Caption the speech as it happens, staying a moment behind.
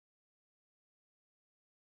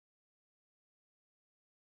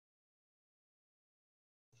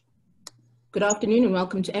Good afternoon and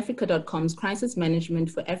welcome to Africa.com's Crisis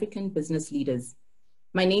Management for African Business Leaders.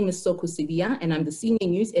 My name is Soko Sibia and I'm the Senior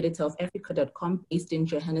News Editor of Africa.com based in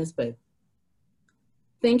Johannesburg.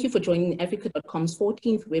 Thank you for joining Africa.com's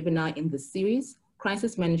 14th webinar in this series,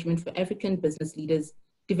 Crisis Management for African Business Leaders,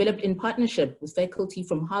 developed in partnership with faculty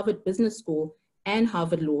from Harvard Business School and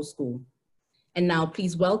Harvard Law School. And now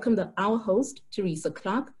please welcome our host, Teresa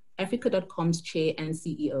Clarke, Africa.com's Chair and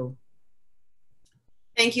CEO.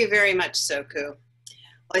 Thank you very much, Soku. Well,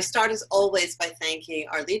 I start as always by thanking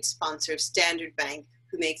our lead sponsor, Standard Bank,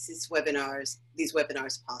 who makes these webinars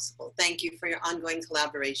possible. Thank you for your ongoing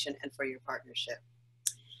collaboration and for your partnership.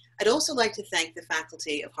 I'd also like to thank the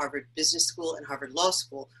faculty of Harvard Business School and Harvard Law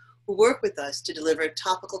School who work with us to deliver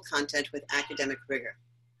topical content with academic rigor.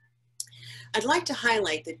 I'd like to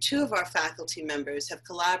highlight that two of our faculty members have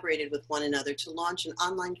collaborated with one another to launch an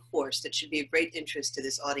online course that should be of great interest to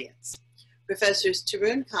this audience. Professors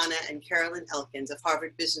Tarun Khanna and Carolyn Elkins of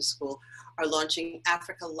Harvard Business School are launching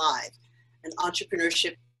Africa Live, an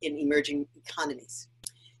entrepreneurship in emerging economies.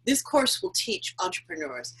 This course will teach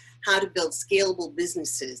entrepreneurs how to build scalable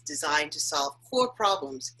businesses designed to solve core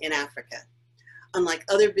problems in Africa. Unlike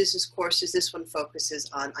other business courses, this one focuses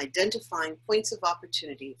on identifying points of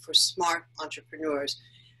opportunity for smart entrepreneurs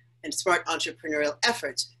and smart entrepreneurial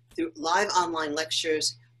efforts through live online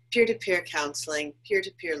lectures, peer-to-peer counseling,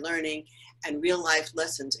 peer-to-peer learning, and real-life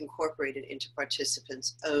lessons incorporated into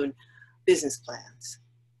participants' own business plans.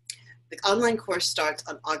 The online course starts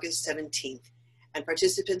on August 17th, and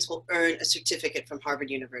participants will earn a certificate from Harvard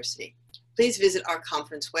University. Please visit our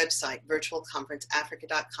conference website,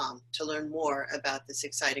 virtualconferenceafrica.com, to learn more about this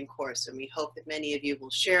exciting course, and we hope that many of you will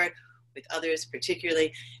share it with others,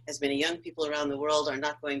 particularly as many young people around the world are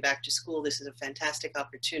not going back to school. This is a fantastic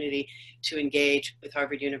opportunity to engage with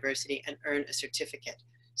Harvard University and earn a certificate.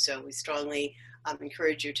 So we strongly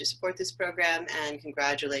encourage you to support this program and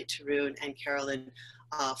congratulate Tarun and Carolyn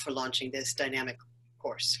for launching this dynamic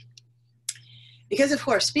course. Because of who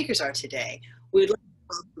our speakers are today, we would like to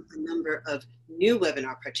welcome a number of new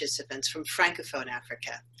webinar participants from Francophone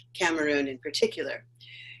Africa, Cameroon in particular.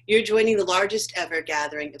 You're joining the largest ever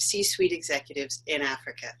gathering of C-suite executives in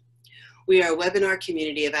Africa. We are a webinar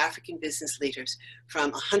community of African business leaders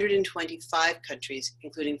from 125 countries,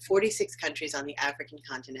 including 46 countries on the African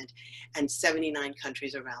continent and 79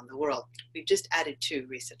 countries around the world. We've just added 2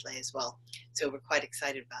 recently as well, so we're quite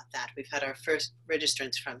excited about that. We've had our first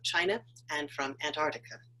registrants from China and from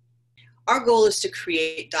Antarctica. Our goal is to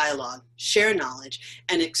create dialogue, share knowledge,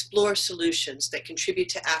 and explore solutions that contribute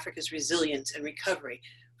to Africa's resilience and recovery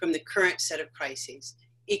from the current set of crises,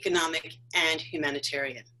 economic and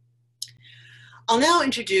humanitarian. I'll now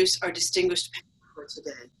introduce our distinguished panel for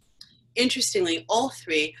today. Interestingly, all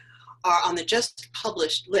 3 are on the just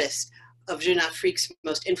published list of Jeune Afrique's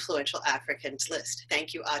most influential Africans list.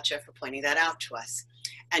 Thank you, Acha, for pointing that out to us.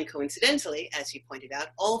 And coincidentally, as you pointed out,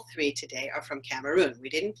 all 3 today are from Cameroon. We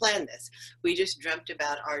didn't plan this. We just dreamt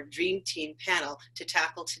about our dream team panel to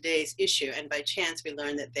tackle today's issue. And by chance, we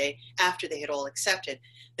learned that after they had all accepted,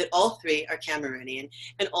 that all 3 are Cameroonian,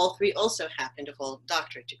 and all 3 also happen to hold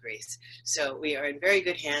doctorate degrees. So we are in very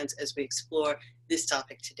good hands as we explore this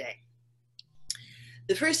topic today.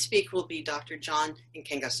 The first speaker will be Dr. John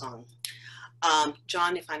Nkengasong.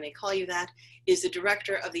 John, if I may call you that, is the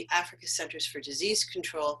director of the Africa Centers for Disease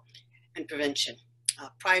Control and Prevention.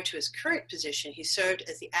 Prior to his current position, he served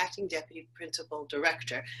as the acting deputy principal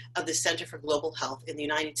director of the Center for Global Health in the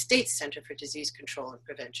United States Center for Disease Control and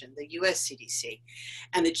Prevention, the US CDC,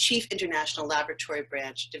 and the chief international laboratory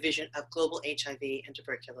branch division of global HIV and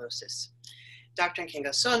tuberculosis. Dr.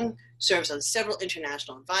 Nkengasong serves on several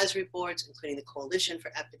international advisory boards, including the Coalition for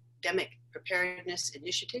Epidemic Preparedness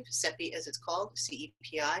Initiative, CEPI as it's called,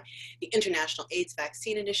 CEPI, the International AIDS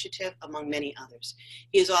Vaccine Initiative, among many others.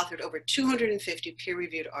 He has authored over 250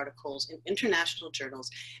 peer-reviewed articles in international journals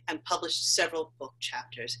and published several book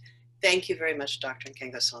chapters. Thank you very much, Dr.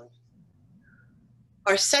 Nkengasong.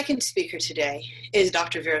 Our second speaker today is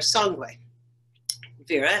Dr. Vera Songwe.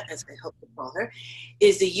 Vera, as I hope to call her,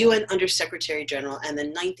 is the UN Undersecretary General and the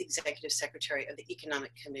 9th Executive Secretary of the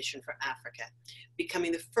Economic Commission for Africa,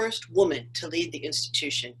 becoming the first woman to lead the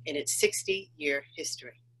institution in its 60-year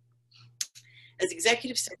history. As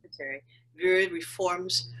Executive Secretary, Vera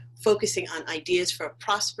reforms focusing on ideas for a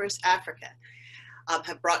prosperous Africa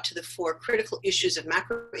have brought to the fore critical issues of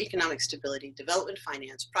macroeconomic stability, development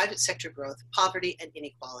finance, private sector growth, poverty and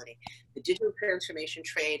inequality, the digital transformation,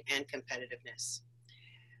 trade, and competitiveness.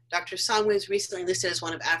 Dr. Songwe is recently listed as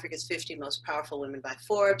one of Africa's 50 most powerful women by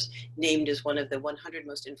Forbes, named as one of the 100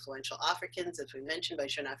 most influential Africans, as we mentioned, by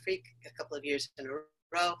Jeune Afrique a couple of years in a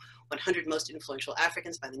row, 100 Most Influential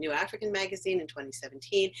Africans by the New African magazine in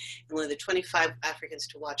 2017, and one of the 25 Africans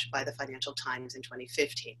to watch by the Financial Times in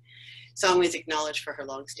 2015. Songwe is acknowledged for her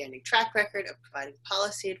long-standing track record of providing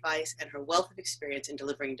policy advice and her wealth of experience in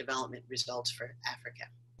delivering development results for Africa.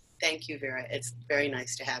 Thank you, Vera. It's very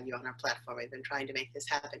nice to have you on our platform. I've been trying to make this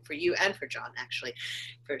happen for you and for John, actually,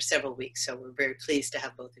 for several weeks, so we're very pleased to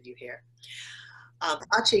have both of you here.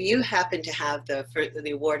 Acha, you happen to have the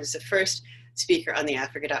award as the first speaker on the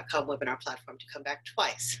Africa.com webinar platform to come back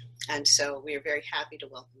twice. And so we are very happy to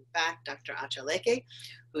welcome back Dr. Acha Leke,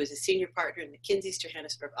 who is a senior partner in McKinsey's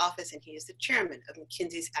Johannesburg office, and he is the chairman of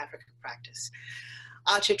McKinsey's Africa practice.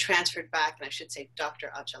 Acha transferred back, and I should say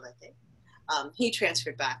Dr. Acha Leke, he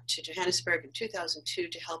transferred back to Johannesburg in 2002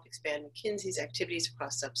 to help expand McKinsey's activities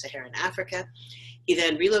across sub-Saharan Africa. He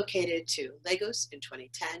then relocated to Lagos in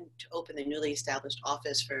 2010 to open the newly established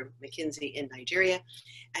office for McKinsey in Nigeria,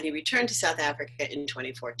 and he returned to South Africa in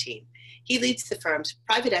 2014. He leads the firm's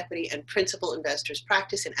private equity and principal investors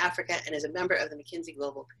practice in Africa and is a member of the McKinsey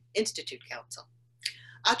Global Institute Council.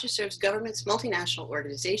 Acha serves governments, multinational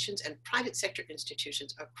organizations, and private sector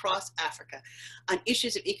institutions across Africa on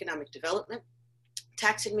issues of economic development,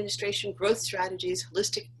 tax administration, growth strategies,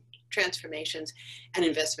 holistic transformations, and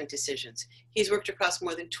investment decisions. He's worked across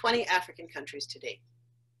more than 20 African countries to date.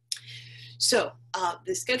 So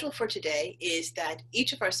the schedule for today is that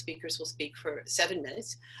each of our speakers will speak for 7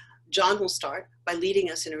 minutes. John will start by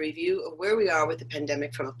leading us in a review of where we are with the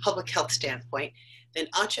pandemic from a public health standpoint. Then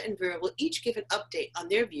Acha and Vera will each give an update on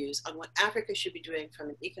their views on what Africa should be doing from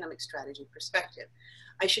an economic strategy perspective.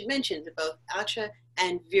 I should mention that both Acha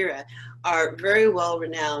and Vera are very well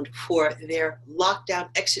renowned for their lockdown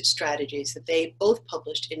exit strategies that they both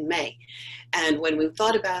published in May. And when we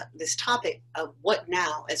thought about this topic of what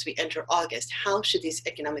now as we enter August, how should this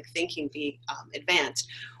economic thinking be advanced,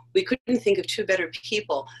 we couldn't think of two better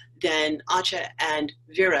people than Acha and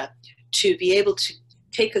Vera to be able to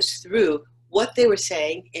take us through what they were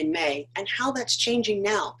saying in May and how that's changing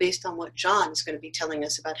now based on what John is going to be telling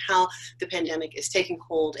us about how the pandemic is taking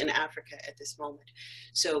hold in Africa at this moment.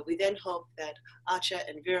 So we then hope that Acha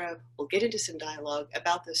and Vera will get into some dialogue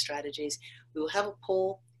about those strategies. We will have a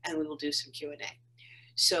poll and we will do some Q&A.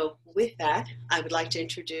 So with that, I would like to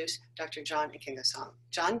introduce Dr. John Nkengasong.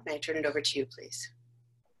 John, may I turn it over to you, please?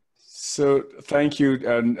 So thank you,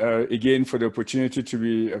 and again, for the opportunity to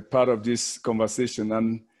be a part of this conversation.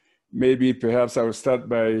 And maybe perhaps I will start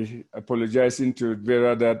by apologizing to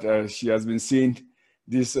Vera that she has been seeing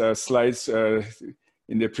these slides in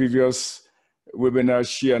the previous webinar.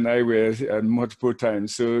 She and I were multiple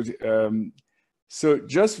times. So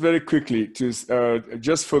just very quickly to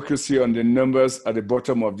just focus here on the numbers at the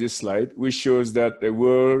bottom of this slide, which shows that the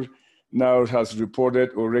world now has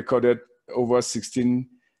reported or recorded over 16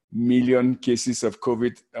 million cases of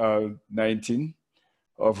COVID-19.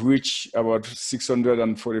 Of which about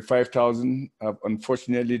 645,000 have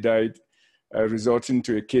unfortunately died, resulting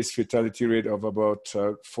to a case fatality rate of about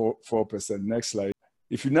 4%. Next slide.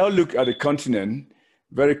 If you now look at the continent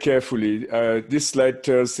very carefully, this slide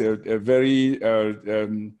tells a very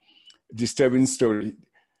disturbing story.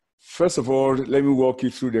 First of all, let me walk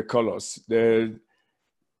you through the colors. The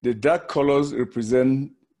dark colors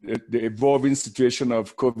represent the evolving situation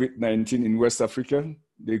of COVID-19 in West Africa,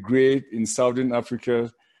 the gray in Southern Africa,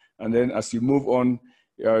 and then as you move on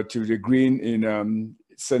to the green in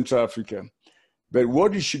Central Africa. But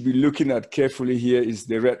what you should be looking at carefully here is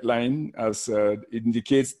the red line, as it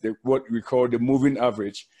indicates what we call the moving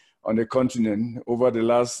average on the continent over the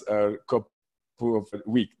last couple of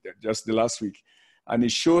weeks, just the last week. And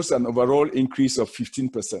it shows an overall increase of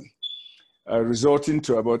 15%. Resulting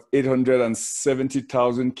to about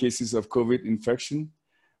 870,000 cases of COVID infection,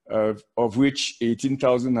 of which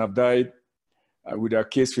 18,000 have died, with a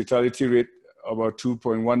case fatality rate about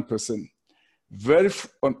 2.1%.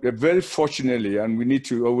 Very fortunately, and we need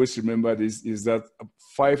to always remember this, is that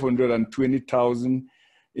 520,000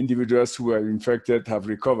 individuals who are infected have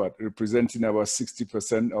recovered, representing about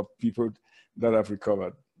 60% of people that have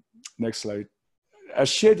recovered. Next slide. I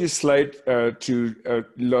shared this slide to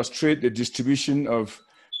illustrate the distribution of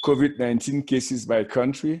COVID-19 cases by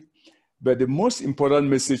country, but the most important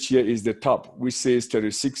message here is the top, which says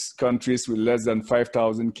 36 countries with less than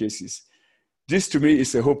 5,000 cases. This to me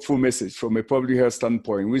is a hopeful message from a public health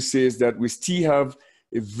standpoint, which says that we still have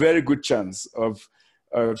a very good chance of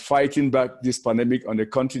fighting back this pandemic on the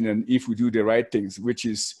continent if we do the right things, which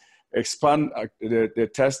is expand the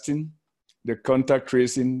testing, the contact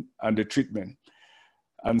tracing, and the treatment.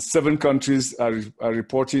 And 7 countries are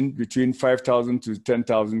reporting between 5,000 to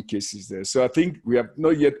 10,000 cases there. So I think we have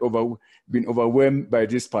not yet been overwhelmed by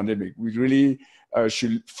this pandemic. We really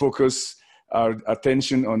should focus our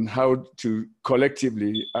attention on how to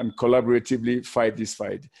collectively and collaboratively fight this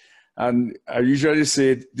fight. And I usually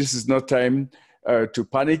say this is not time to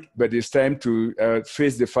panic, but it's time to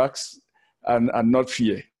face the facts and not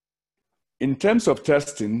fear. In terms of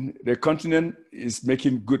testing, the continent is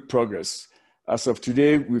making good progress. As of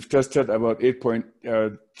today, we've tested about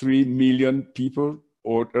 8.3 million people,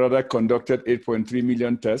 or rather conducted 8.3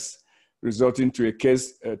 million tests, resulting to a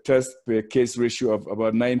test per case ratio of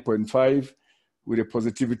about 9.5 with a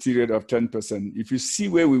positivity rate of 10%. If you see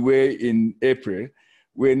where we were in April,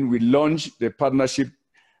 when we launched the partnership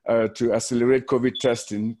to accelerate COVID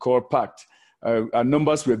testing called PACT, our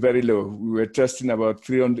numbers were very low. We had tested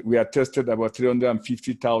about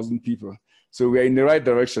 350,000 people. So we are in the right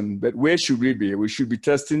direction, but where should we be? We should be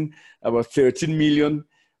testing about 13 million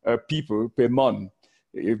people per month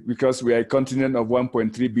because we are a continent of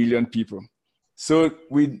 1.3 billion people. So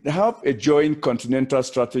we have a joint continental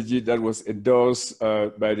strategy that was endorsed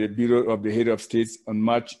by the Bureau of the Head of States on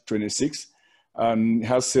March 26, and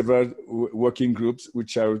has several working groups,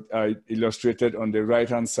 which are illustrated on the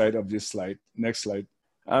right-hand side of this slide. Next slide.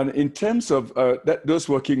 And in terms of those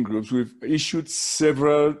working groups, we've issued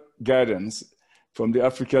several guidance from the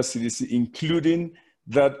Africa CDC, including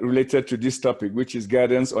that related to this topic, which is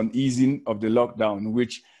guidance on easing of the lockdown,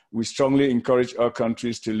 which we strongly encourage our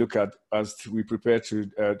countries to look at as we prepare to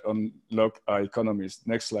unlock our economies.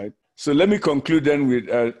 Next slide. So let me conclude then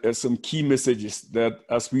with some key messages that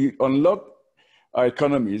as we unlock our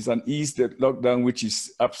economies and ease the lockdown, which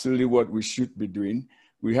is absolutely what we should be doing,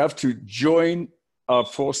 we have to join our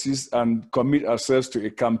forces and commit ourselves to a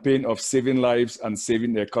campaign of saving lives and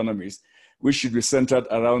saving the economies, which should be centered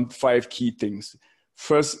around 5 key things.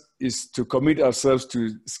 First is to commit ourselves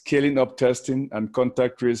to scaling up testing and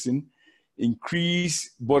contact tracing,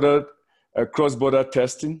 increase cross-border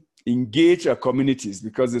testing, engage our communities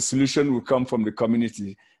because the solution will come from the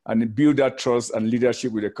community, and build that trust and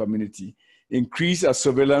leadership with the community. Increase our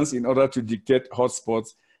surveillance in order to dictate hotspots,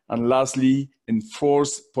 and lastly,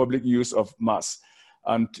 enforce public use of masks.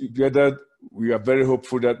 And together, we are very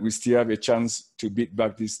hopeful that we still have a chance to beat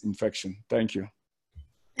back this infection. Thank you.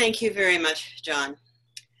 Thank you very much, John.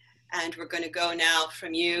 And we're going to go now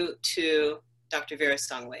from you to Dr. Vera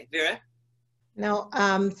Songwe. Vera? No,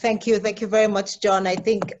 thank you. Thank you very much, John. I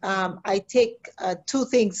think I take 2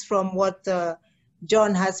 things from what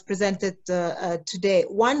John has presented today.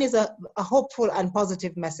 One is a hopeful and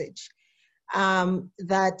positive message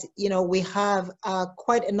that, you know, we have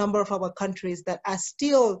quite a number of our countries that are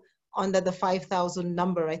still under the 5,000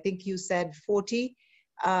 number. I think you said 40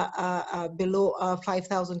 below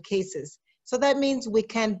 5,000 cases. So that means we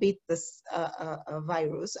can beat this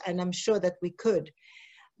virus, and I'm sure that we could.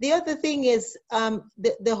 The other thing is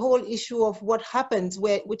the whole issue of what happens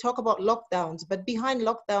where we talk about lockdowns, but behind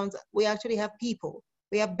lockdowns, we actually have people,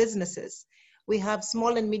 we have businesses, we have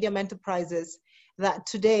small and medium enterprises that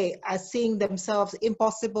today are seeing themselves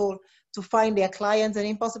impossible to find their clients and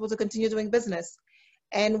impossible to continue doing business.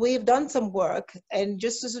 And we've done some work, and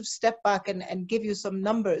just to sort of step back and give you some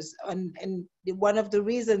numbers. And one of the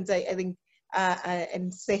reasons I think,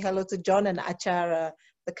 and say hello to John and Acha,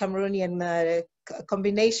 the Cameroonian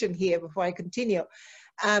combination here before I continue.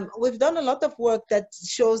 We've done a lot of work that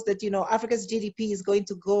shows that, you know, Africa's GDP is going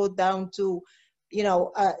to go down to, you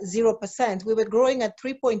know, 0%. We were growing at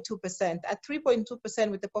 3.2%. At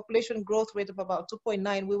 3.2% with the population growth rate of about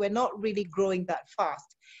 2.9, we were not really growing that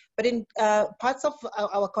fast. But in parts of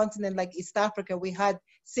our continent, like East Africa, we had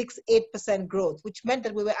 6-8% growth, which meant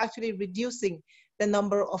that we were actually reducing the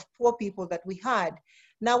number of poor people that we had.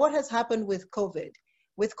 Now, what has happened with COVID?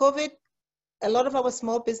 With COVID, a lot of our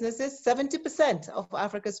small businesses, 70% of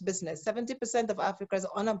Africa's business, 70% of Africa's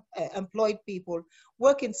unemployed people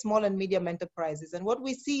work in small and medium enterprises. And what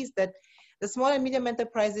we see is that the small and medium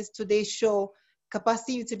enterprises today show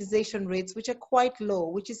capacity utilization rates, which are quite low,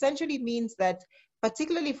 which essentially means that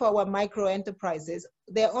particularly for our micro enterprises,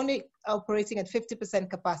 they're only operating at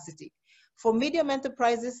 50% capacity. For medium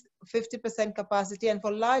enterprises, 50% capacity, and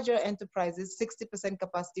for larger enterprises, 60%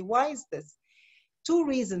 capacity. Why is this? 2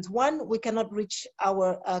 reasons. One, we cannot reach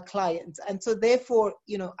our clients. And so therefore,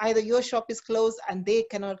 you know, either your shop is closed and they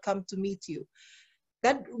cannot come to meet you.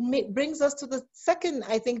 That brings us to the second,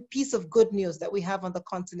 I think, piece of good news that we have on the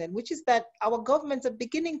continent, which is that our governments are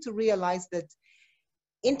beginning to realize that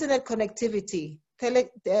internet connectivity,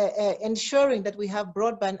 ensuring that we have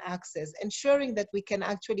broadband access, ensuring that we can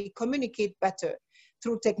actually communicate better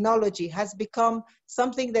through technology has become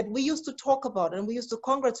something that we used to talk about, and we used to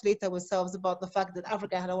congratulate ourselves about the fact that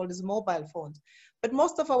Africa had all these mobile phones. But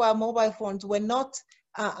most of our mobile phones were not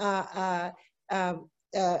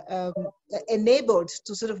enabled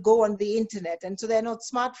to sort of go on the internet, and so they're not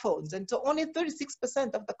smartphones. And so only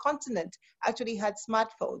 36% of the continent actually had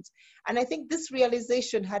smartphones. And I think this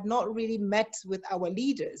realization had not really met with our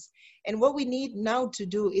leaders. And what we need now to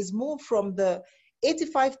do is move from the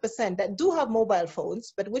 85% that do have mobile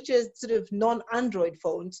phones, but which is sort of non-Android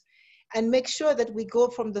phones, and make sure that we go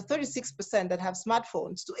from the 36% that have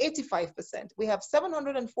smartphones to 85%. We have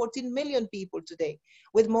 714 million people today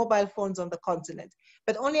with mobile phones on the continent,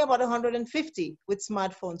 but only about 150 with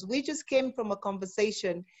smartphones. We just came from a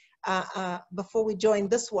conversation before we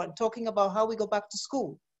joined this one, talking about how we go back to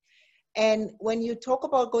school. And when you talk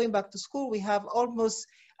about going back to school, we have almost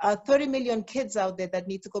 30 million kids out there that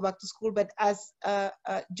need to go back to school. But as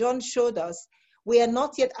John showed us, we are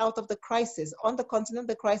not yet out of the crisis. On the continent,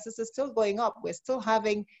 the crisis is still going up. We're still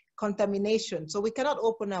having contamination. So we cannot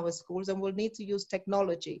open our schools, and we'll need to use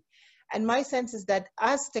technology. And my sense is that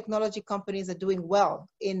as technology companies are doing well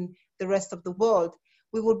in the rest of the world,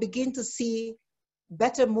 we will begin to see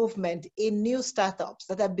better movement in new startups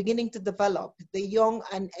that are beginning to develop, the young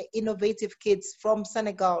and innovative kids from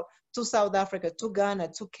Senegal to South Africa, to Ghana,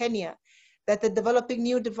 to Kenya, that are developing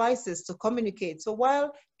new devices to communicate. So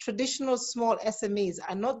while traditional small SMEs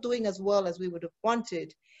are not doing as well as we would have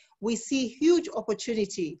wanted, we see huge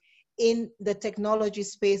opportunity in the technology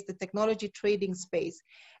space, the technology trading space.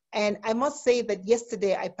 And I must say that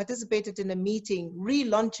yesterday I participated in a meeting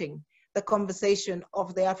relaunching the conversation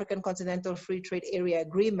of the African Continental Free Trade Area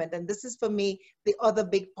Agreement. And this is, for me, the other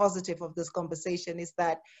big positive of this conversation, is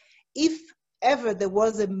that if ever there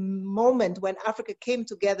was a moment when Africa came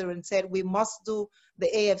together and said, we must do the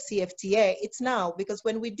AFCFTA, it's now. Because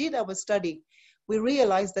when we did our study, we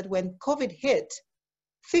realized that when COVID hit,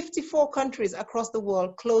 54 countries across the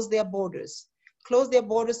world closed their borders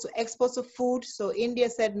to exports of food. So India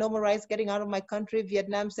said, no more rice getting out of my country.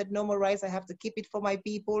 Vietnam said, no more rice, I have to keep it for my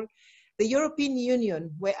people. The European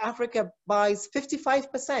Union, where Africa buys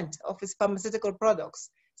 55% of its pharmaceutical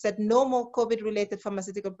products, said no more COVID-related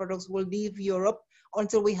pharmaceutical products will leave Europe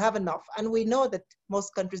until we have enough. And we know that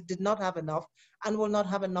most countries did not have enough and will not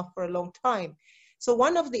have enough for a long time. So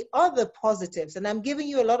one of the other positives, and I'm giving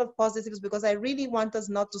you a lot of positives because I really want us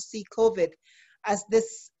not to see COVID as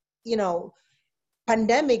this,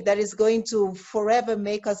 pandemic that is going to forever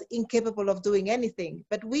make us incapable of doing anything.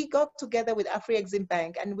 But we got together with Afri-Exim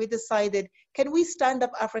Bank and we decided, can we stand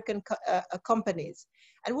up African companies?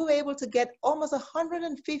 And we were able to get almost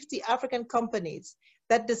 150 African companies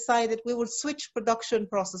that decided we will switch production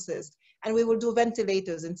processes, and we will do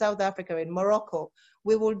ventilators in South Africa, in Morocco.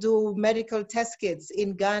 We will do medical test kits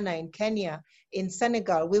in Ghana, in Kenya, in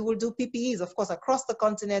Senegal. We will do PPEs, of course, across the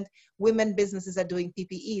continent. Women businesses are doing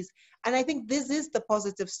PPEs. And I think this is the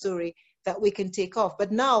positive story that we can take off.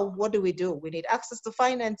 But now, what do? We need access to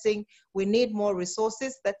financing. We need more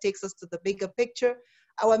resources. That takes us to the bigger picture.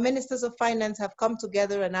 Our ministers of finance have come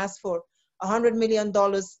together and asked for $100 million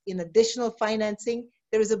in additional financing.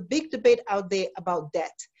 There is a big debate out there about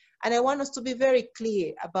debt. And I want us to be very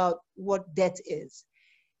clear about what debt is.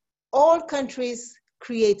 All countries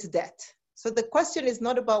create debt. So the question is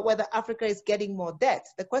not about whether Africa is getting more debt.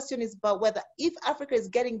 The question is about whether, if Africa is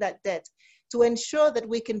getting that debt, to ensure that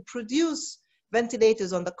we can produce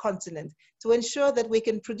ventilators on the continent, to ensure that we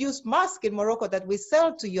can produce masks in Morocco that we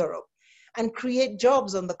sell to Europe, and create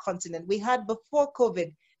jobs on the continent. We had, before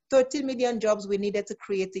COVID, 30 million jobs we needed to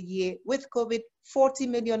create a year. With COVID, 40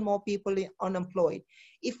 million more people unemployed.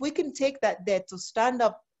 If we can take that debt to stand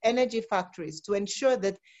up energy factories, to ensure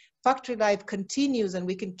that factory life continues and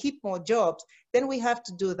we can keep more jobs, then we have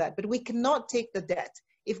to do that. But we cannot take the debt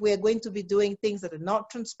if we are going to be doing things that are not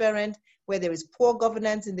transparent, where there is poor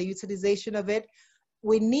governance in the utilization of it.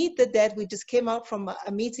 We need the debt. We just came out from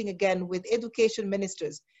a meeting again with education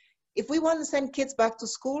ministers. If we want to send kids back to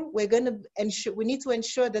school, we need to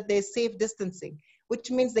ensure that there's safe distancing, which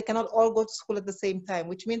means they cannot all go to school at the same time,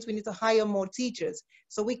 which means we need to hire more teachers.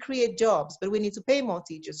 So we create jobs, but we need to pay more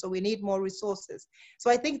teachers. So we need more resources. So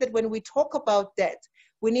I think that when we talk about debt,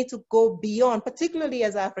 we need to go beyond, particularly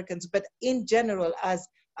as Africans, but in general, as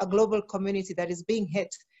a global community that is being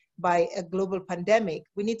hit by a global pandemic.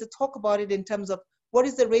 We need to talk about it in terms of what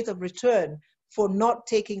is the rate of return for not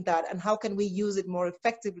taking that, and how can we use it more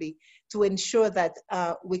effectively to ensure that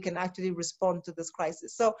we can actually respond to this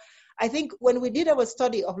crisis. So I think when we did our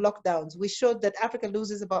study of lockdowns, we showed that Africa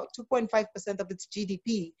loses about 2.5% of its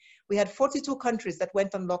GDP. We had 42 countries that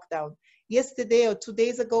went on lockdown. Yesterday or 2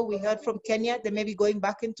 days ago, we heard from Kenya, they may be going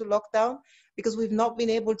back into lockdown because we've not been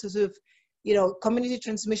able to sort of, you know, community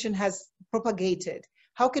transmission has propagated.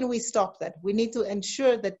 How can we stop that? We need to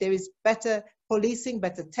ensure that there is better policing,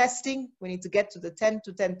 better testing. We need to get to the 10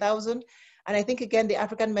 to 10,000. And I think, again, the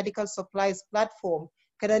African Medical Supplies Platform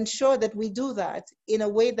can ensure that we do that in a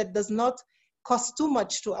way that does not cost too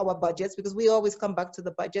much to our budgets, because we always come back to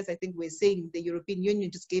the budgets. I think we're seeing the European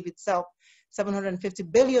Union just gave itself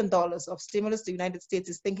 $750 billion of stimulus. The United States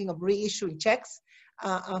is thinking of reissuing checks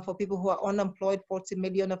for people who are unemployed, 40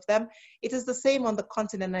 million of them. It is the same on the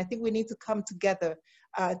continent. I think we need to come together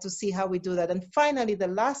to see how we do that. And finally, the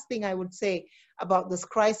last thing I would say about this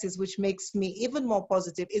crisis, which makes me even more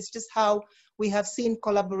positive, is just how we have seen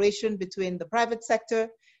collaboration between the private sector.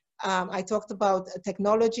 I talked about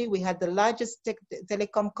technology. We had the largest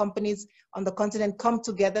telecom companies on the continent come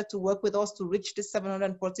together to work with us to reach this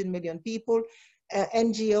 714 million people,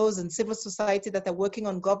 NGOs and civil society that are working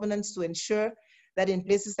on governance to ensure that in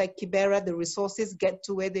places like Kibera, the resources get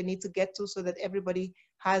to where they need to get to so that everybody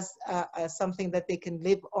has something that they can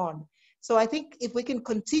live on. So I think if we can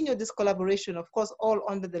continue this collaboration, of course, all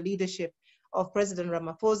under the leadership of President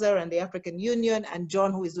Ramaphosa and the African Union and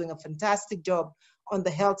John, who is doing a fantastic job on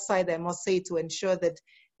the health side, I must say, to ensure that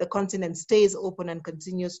the continent stays open and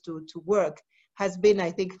continues to work, has been,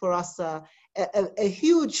 I think, for us a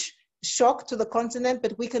huge shock to the continent,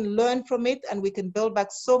 but we can learn from it and we can build back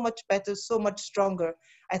so much better, so much stronger,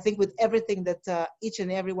 I think, with everything that each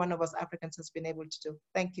and every one of us Africans has been able to do.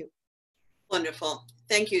 Thank you. Wonderful.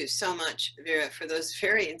 Thank you so much, Vera, for those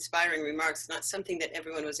very inspiring remarks. Not something that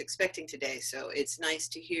everyone was expecting today. So it's nice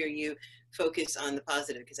to hear you focus on the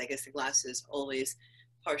positive, because I guess the glass is always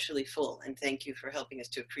partially full. And thank you for helping us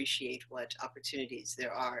to appreciate what opportunities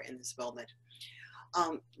there are in this moment.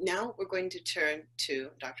 Now we're going to turn to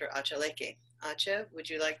Dr. Acha Leke. Acha, would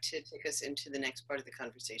you like to take us into the next part of the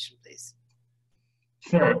conversation, please?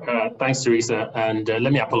 Sure. Thanks, Teresa. And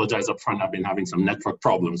let me apologize up front. I've been having some network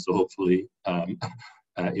problems, so hopefully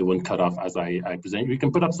it won't cut off as I present. We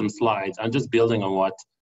can put up some slides. I'm just building on what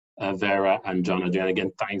Vera and John are doing.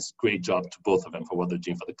 Again, thanks, great job to both of them for what they're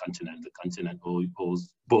doing for the continent. The continent owes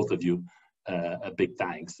both of you a big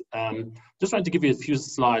thanks. Just wanted to give you a few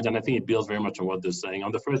slides, and I think it builds very much on what they're saying.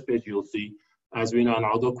 On the first page, you'll see, as we know, and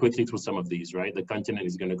I'll go quickly through some of these, right? The continent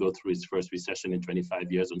is going to go through its first recession in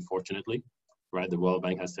 25 years, unfortunately. Right, the World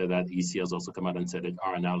Bank has said that. EC has also come out and said that.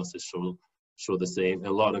 Our analysis show the same. A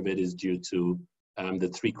lot of it is due to the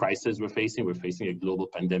three crises we're facing. We're facing a global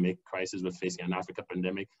pandemic crisis. We're facing an Africa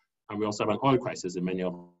pandemic, and we also have an oil crisis in many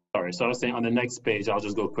of them. Sorry, so I was saying on the next page, I'll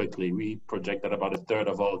just go quickly. We project that about a third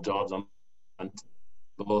of all jobs on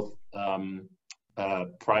both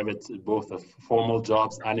formal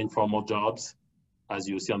jobs and informal jobs, as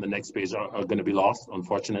you see on the next page, are going to be lost,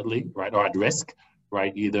 unfortunately, right, or at risk.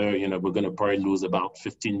 Right, either, you know, we're going to probably lose about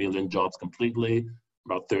 15 million jobs completely,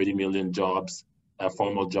 about 30 million jobs,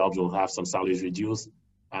 formal jobs will have some salaries reduced,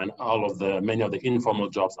 and many of the informal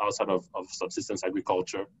jobs outside of subsistence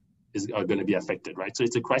agriculture are going to be affected, right? So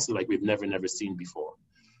it's a crisis like we've never seen before.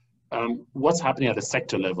 What's happening at the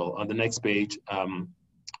sector level? On the next page,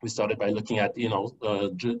 we started by looking at, you know,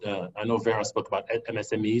 I know Vera spoke about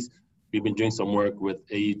MSMEs. We've been doing some work with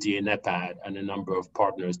AUD and NEPAD and a number of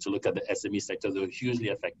partners to look at the SME sector. They're hugely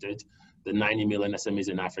affected. The 90 million SMEs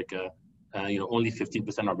in Africa, you know, only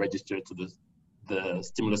 15% are registered to the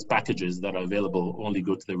stimulus packages that are available, only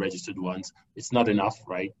go to the registered ones. It's not enough,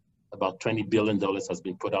 right? About $20 billion has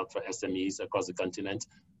been put out for SMEs across the continent.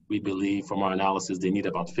 We believe from our analysis, they need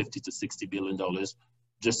about $50 to $60 billion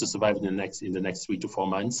just to survive in the next 3 to 4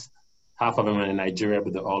 months. Half of them are in Nigeria,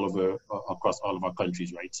 but they're all over across all of our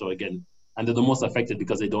countries, right? So again, and they're the most affected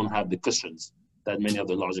because they don't have the cushions that many of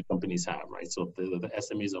the larger companies have, right? So the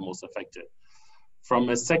SMEs are most affected. From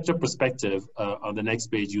a sector perspective, on the next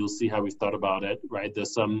page, you'll see how we thought about it, right?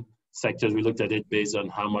 There's some sectors, we looked at it based on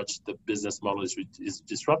how much the business model is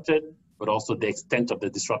disrupted, but also the extent of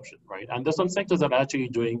the disruption, right? And there's some sectors that are actually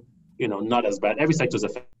doing, you know, not as bad. Every sector is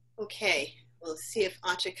affected. Okay, we'll see if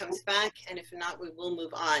Acha comes back, and if not, we will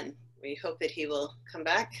move on. We hope that he will come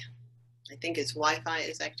back. I think his Wi-Fi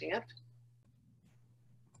is acting up.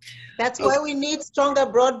 That's why we need stronger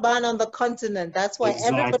broadband on the continent. That's why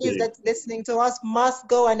everybody that's listening to us must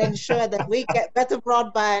go and ensure that we get better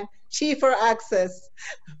broadband, cheaper access.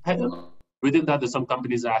 Within that, there's some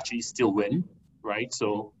companies that actually still win, right?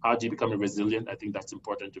 So how do you become resilient? I think that's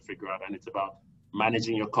important to figure out. And it's about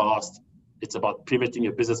managing your cost. It's about pivoting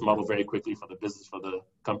your business model very quickly for the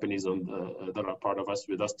companies that are part of us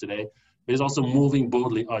with us today. But it's also moving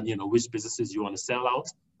boldly on, which businesses you want to sell out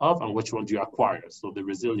of and which ones you acquire. So the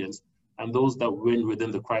resilience and those that win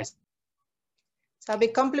within the crisis. So I'll be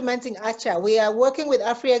complimenting Acha. We are working with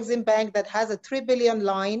Afrexim Bank that has a 3 billion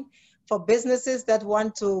line for businesses that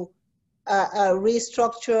want to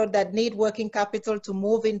restructure, that need working capital to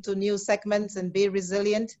move into new segments and be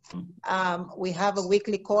resilient. We have a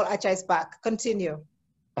weekly call. Acha is back. Continue.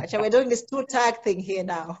 Acha, we're doing this two-tag thing here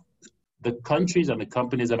now. The countries and the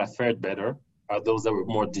companies that have fared better are those that were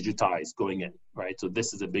more digitized going in, right? So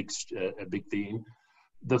this is a big theme.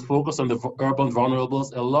 The focus on the urban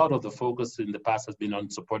vulnerables, a lot of the focus in the past has been on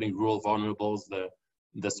supporting rural vulnerables,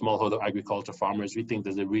 the smallholder agriculture farmers. We think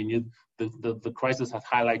there's a renewed, the crisis has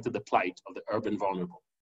highlighted the plight of the urban vulnerable,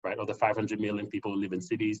 right? Of the 500 million people who live in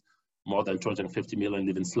cities, more than 250 million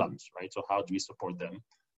live in slums, right? So how do we support them?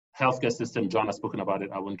 Healthcare system, John has spoken about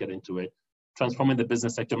it, I won't get into it. Transforming the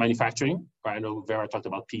business sector, manufacturing, right? I know Vera talked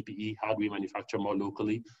about PPE, how do we manufacture more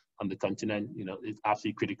locally on the continent? It's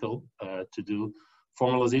absolutely critical to do.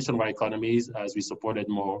 Formalization of our economies as we supported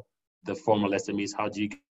more the formal SMEs, how do you?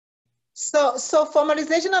 So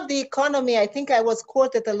formalization of the economy, I think I was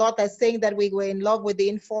quoted a lot as saying that we were in love with the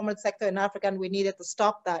informal sector in Africa and we needed to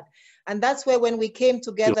stop that. And that's where when we came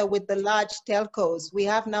together with the large telcos, we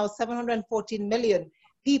have now 714 million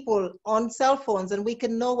people on cell phones, and we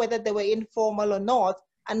can know whether they were informal or not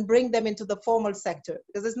and bring them into the formal sector.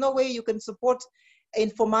 Because there's no way you can support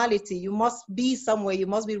informality. You must be somewhere, you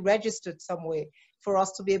must be registered somewhere for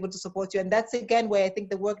us to be able to support you. And that's again where I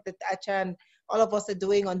think the work that Acha and all of us are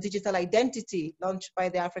doing on digital identity launched by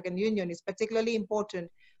the African Union is particularly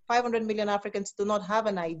important. 500 million Africans do not have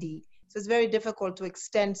an ID. So it's very difficult to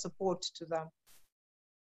extend support to them.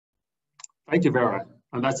 Thank you, Vera.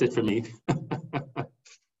 And that's it for me.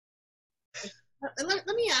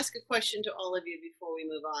 Let me ask a question to all of you before we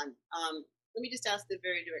move on. Let me just ask the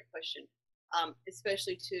very direct question,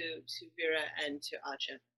 especially to Vera and to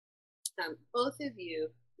Acha. Both of you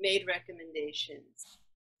made recommendations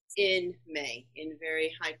in May in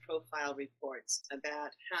very high-profile reports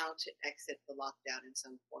about how to exit the lockdown in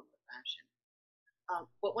some form or fashion.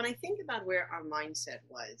 But when I think about where our mindset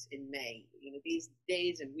was in May, these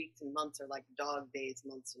days and weeks and months are like dog days,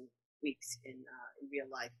 months and weeks in real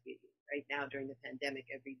life. Right now, during the pandemic,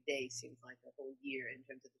 every day seems like a whole year in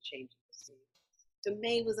terms of the changes we're seeing. So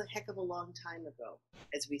May was a heck of a long time ago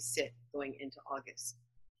as we sit going into August.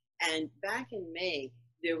 And back in May,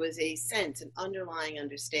 there was a sense, an underlying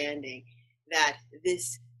understanding that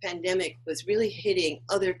this pandemic was really hitting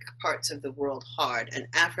other parts of the world hard. And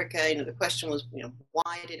Africa, the question was,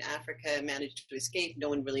 why did Africa manage to escape? No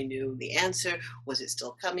one really knew the answer. Was it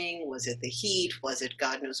still coming? Was it the heat? Was it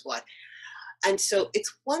God knows what? And so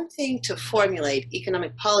it's one thing to formulate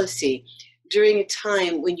economic policy during a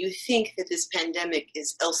time when you think that this pandemic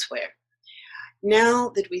is elsewhere. Now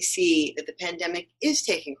that we see that the pandemic is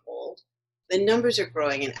taking hold, the numbers are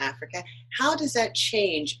growing in Africa, how does that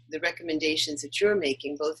change the recommendations that you're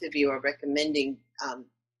making? Both of you are recommending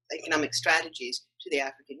economic strategies to the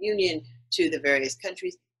African Union, to the various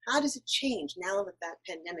countries. How does it change now that that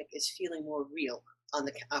pandemic is feeling more real on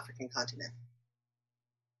the African continent?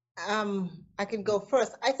 I can go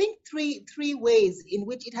first. I think three ways in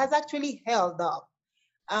which it has actually held up.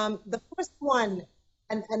 The first one,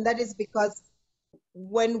 and that is because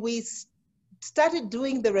when we started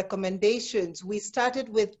doing the recommendations, we started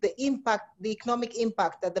with the impact, the economic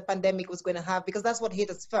impact that the pandemic was going to have, because that's what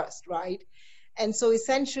hit us first, right? And so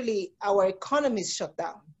essentially our economies shut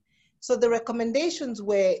down. So the recommendations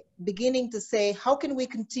were beginning to say, how can we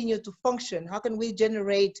continue to function? How can we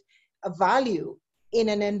generate a value in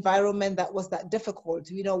an environment that was that difficult?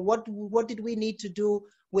 What did we need to do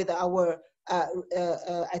with our,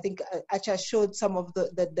 I think Acha showed some of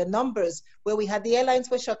the numbers where we had the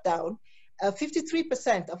airlines were shut down.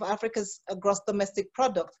 53% of Africa's gross domestic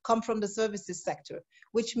product come from the services sector,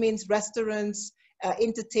 which means restaurants,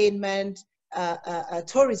 entertainment,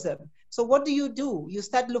 tourism. So what do? You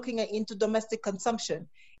start looking into domestic consumption.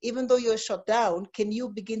 Even though you're shut down, can you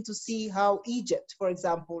begin to see how Egypt, for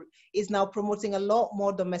example, is now promoting a lot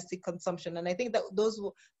more domestic consumption? And I think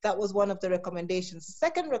that was one of the recommendations. The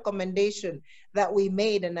second recommendation that we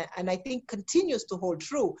made, and I think continues to hold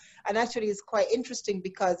true, and actually is quite interesting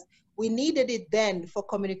because we needed it then for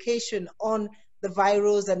communication on the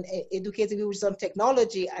virus and educating users on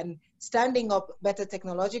technology and standing up better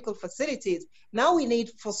technological facilities. Now we need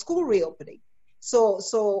for school reopening.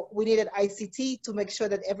 So we needed ICT to make sure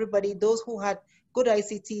that everybody, those who had good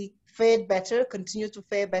ICT fared better, continue to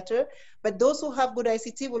fare better, but those who have good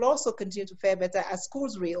ICT will also continue to fare better as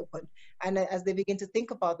schools reopen and as they begin to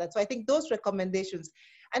think about that. So I think those recommendations.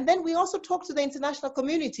 And then we also talk to the international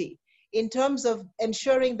community in terms of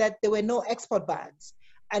ensuring that there were no export bans.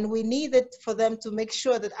 And we needed for them to make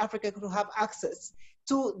sure that Africa could have access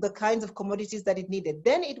to the kinds of commodities that it needed.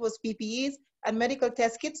 Then it was PPEs and medical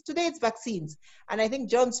test kits. Today it's vaccines. And I think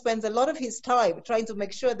John spends a lot of his time trying to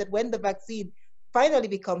make sure that when the vaccine finally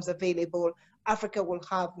becomes available, Africa will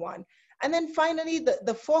have one. And then finally,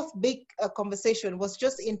 the fourth big conversation was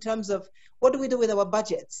just in terms of what do we do with our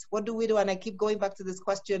budgets? What do we do? And I keep going back to this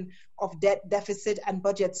question of debt deficit and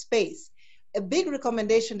budget space. A big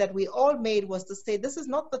recommendation that we all made was to say, this is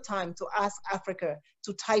not the time to ask Africa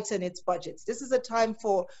to tighten its budgets. This is a time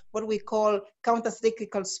for what we call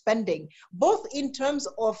counter-cyclical spending, both in terms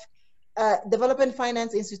of development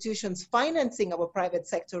finance institutions financing our private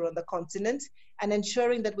sector on the continent and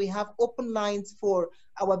ensuring that we have open lines for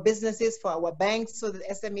our businesses, for our banks, so that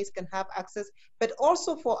SMEs can have access, but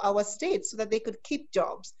also for our states so that they could keep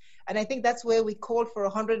jobs. And I think that's where we called for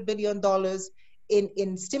 $100 billion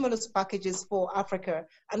in stimulus packages for Africa.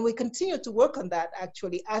 And we continue to work on that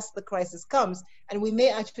actually as the crisis comes. And we may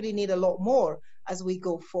actually need a lot more as we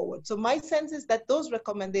go forward. So my sense is that those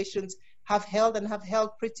recommendations have held and have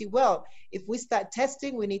held pretty well. If we start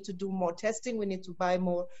testing, we need to do more testing. We need to buy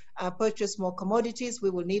more, purchase more commodities. We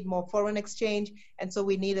will need more foreign exchange. And so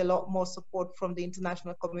we need a lot more support from the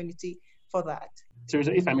international community for that.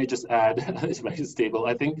 Teresa, if I may just add, it's very stable.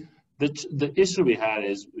 I think the issue we had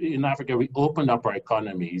is in Africa, we opened up our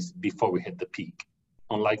economies before we hit the peak,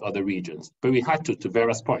 unlike other regions. But we had to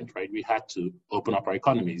Vera's point, right? We had to open up our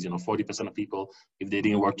economies. 40% of people, if they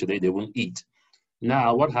didn't work today, they wouldn't eat.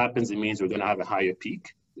 Now, what happens, it means we're going to have a higher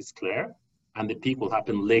peak, it's clear, and the peak will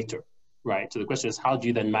happen later, right? So the question is, how do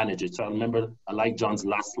you then manage it? So I like John's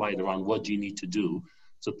last slide around what do you need to do.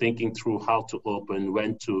 So thinking through how to open,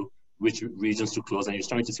 when to, which regions to close, and you're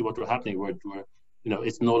starting to see what we're happening.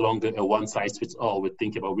 It's no longer a one size fits all. We're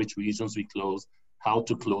thinking about which regions we close, how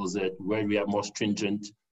to close it, where we have more stringent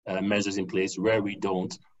measures in place, where we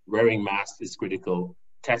don't. Wearing masks is critical.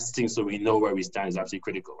 Testing so we know where we stand is absolutely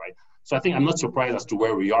critical, right? So I think I'm not surprised as to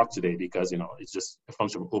where we are today because, it's just a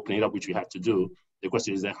function of opening it up, which we have to do. The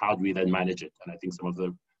question is then how do we then manage it? And I think some of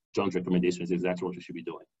John's recommendations is exactly what we should be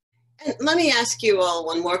doing. And let me ask you all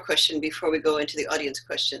one more question before we go into the audience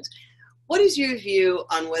questions. What is your view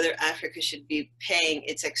on whether Africa should be paying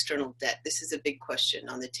its external debt? This is a big question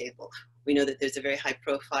on the table. We know that there's a very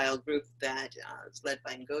high-profile group that is led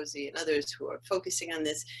by Ngozi and others who are focusing on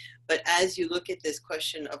this. But as you look at this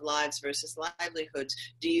question of lives versus livelihoods,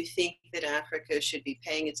 do you think that Africa should be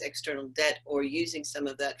paying its external debt or using some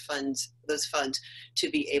of those funds to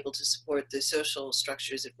be able to support the social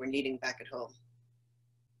structures that we're needing back at home?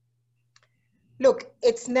 Look,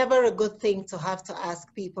 it's never a good thing to have to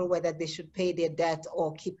ask people whether they should pay their debt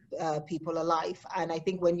or keep people alive. And I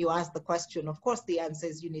think when you ask the question, of course, the answer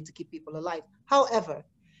is you need to keep people alive. However,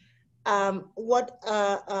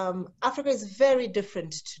 Africa is very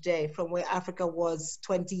different today from where Africa was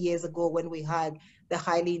 20 years ago when we had the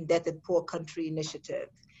highly indebted poor country initiative.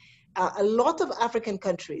 A lot of African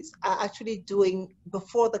countries are actually doing,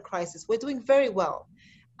 before the crisis, we're doing very well.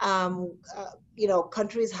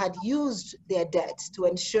 Countries had used their debt to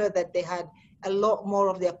ensure that they had a lot more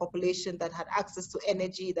of their population that had access to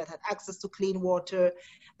energy, that had access to clean water,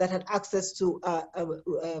 that had access to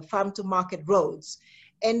farm-to-market roads.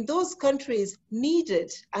 And those countries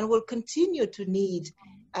needed and will continue to need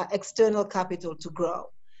external capital to grow.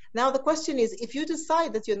 Now, the question is, if you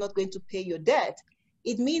decide that you're not going to pay your debt,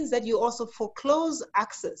 it means that you also foreclose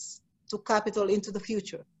access to capital into the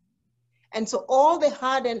future. And so all the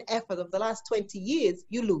hard-earned effort of the last 20 years,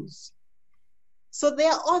 you lose. So there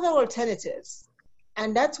are other alternatives.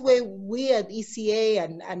 And that's where we at ECA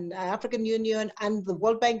and African Union and the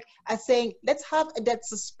World Bank are saying, let's have a debt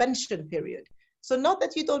suspension period. So not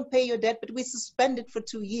that you don't pay your debt, but we suspend it for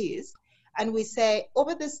 2 years. And we say,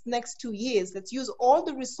 over this next 2 years, let's use all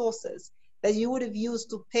the resources that you would have used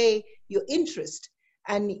to pay your interest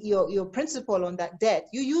and your principal on that debt,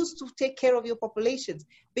 you use to take care of your populations.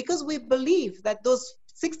 Because we believe that those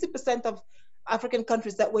 60% of African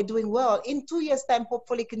countries that were doing well, in 2 years' time,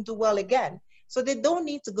 hopefully can do well again. So they don't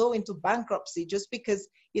need to go into bankruptcy just because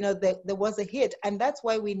there was a hit. And that's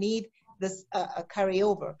why we need this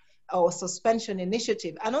carryover or suspension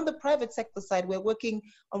initiative. And on the private sector side, we're working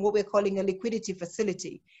on what we're calling a liquidity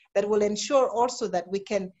facility that will ensure also that we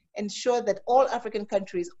can ensure that all African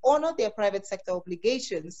countries honor their private sector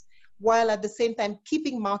obligations while at the same time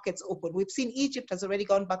keeping markets open. We've seen Egypt has already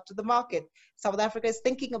gone back to the market. South Africa is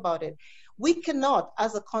thinking about it. We cannot,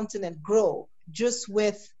 as a continent, grow just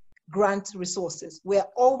with grant resources. We're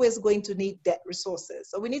always going to need debt resources.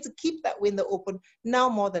 So we need to keep that window open now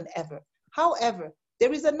more than ever. However,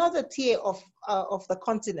 there is another tier of the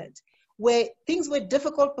continent where things were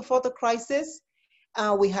difficult before the crisis.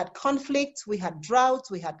 We had conflict, we had drought,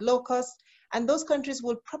 we had locusts, and those countries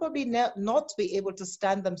will probably not be able to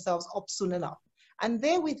stand themselves up soon enough. And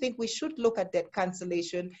there we think we should look at debt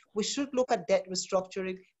cancellation, we should look at debt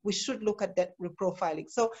restructuring, we should look at debt reprofiling.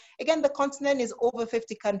 So again, the continent is over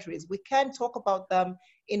 50 countries. We can't talk about them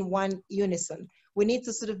in one unison. We need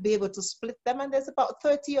to sort of be able to split them, and there's about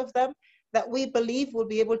 30 of them that we believe will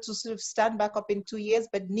be able to sort of stand back up in 2 years,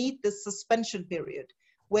 but need the suspension period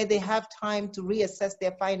where they have time to reassess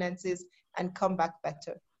their finances and come back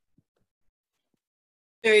better.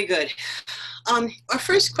 Very good. Our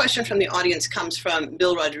first question from the audience comes from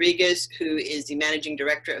Bill Rodriguez, who is the Managing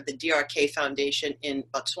Director of the DRK Foundation in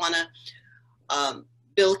Botswana.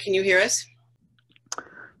 Bill, can you hear us?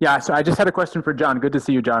 Yeah, so I just had a question for John. Good to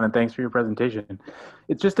see you, John, and thanks for your presentation.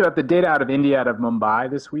 It's just about the data out of India, out of Mumbai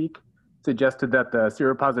this week, suggested that the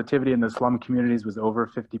seropositivity in the slum communities was over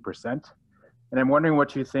 50%. And I'm wondering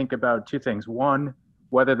what you think about two things. One,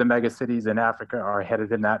 whether the megacities in Africa are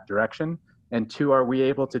headed in that direction. And two, are we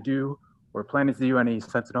able to do or planning to do any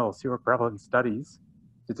sentinel seroprevalence studies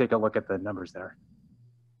to take a look at the numbers there?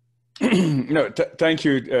 No, thank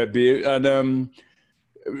you, Bill. And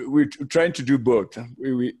we're trying to do both.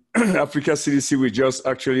 Africa CDC, we just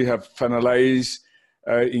actually have finalized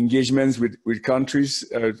engagements with countries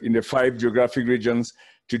in the 5 geographic regions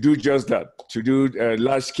to do just that, to do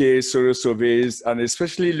large-scale sero surveys, and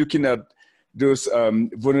especially looking at those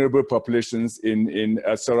vulnerable populations in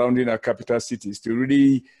surrounding our capital cities to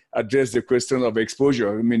really address the question of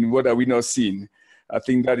exposure. I mean, what are we not seeing? I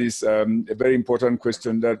think that is a very important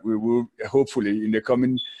question that we will hopefully in the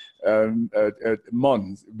coming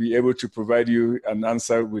months be able to provide you an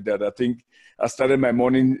answer with that. I think I started my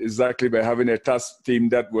morning exactly by having a task team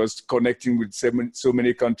that was connecting with so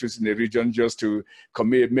many countries in the region just to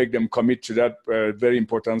make them commit to that very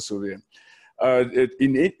important survey. I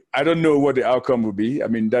don't know what the outcome will be. I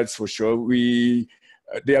mean, that's for sure.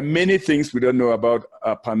 There are many things we don't know about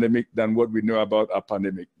a pandemic than what we know about a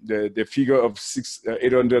pandemic. The figure of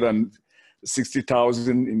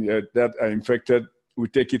 860,000 that are infected, we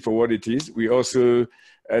take it for what it is. We also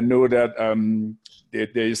know that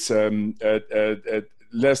there is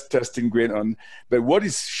less testing going on. But what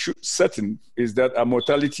is certain is that our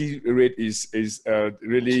mortality rate is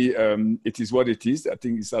really, it is what it is. I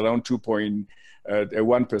think it's around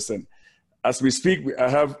 2.1%. As we speak, I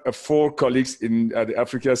have 4 colleagues in the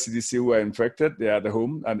Africa CDC who are infected. They are at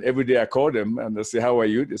home, and every day I call them and I say, how are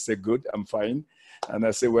you? They say, good, I'm fine. And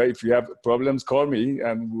I say, well, if you have problems, call me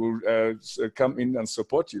and we'll come in and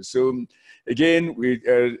support you. So again,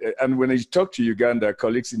 and when I talk to Uganda,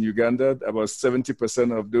 colleagues in Uganda, about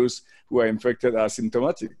 70% of those who are infected are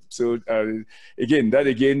symptomatic. So again, that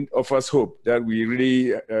again offers hope that we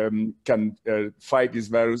really can fight this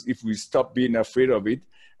virus if we stop being afraid of it,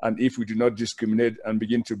 and if we do not discriminate and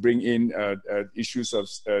begin to bring in issues of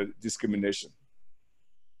discrimination.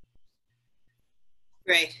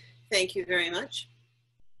 Great, thank you very much.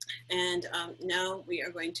 And now we are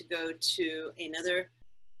going to go to another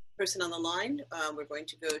person on the line. We're going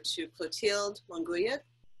to go to Clotilde Monguia.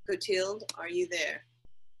 Clotilde, are you there?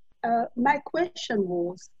 My question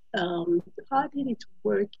was, how did it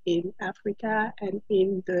work in Africa and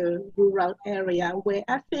in the rural area where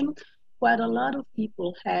I think quite a lot of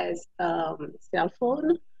people has cell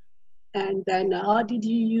phone, and then how did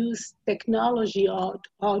you use technology, or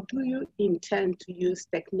do you intend to use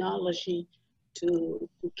technology to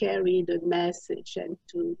carry the message and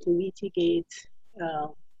to mitigate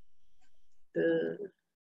the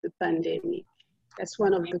pandemic? That's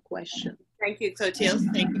one of the questions. Thank you, Clotilde.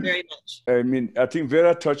 Thank you very much. I mean, I think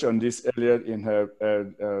Vera touched on this earlier in her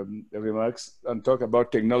remarks and talk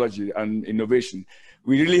about technology and innovation.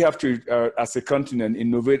 We really have to, as a continent,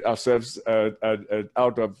 innovate ourselves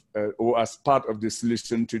out of or as part of the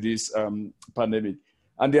solution to this pandemic.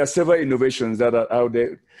 And there are several innovations that are out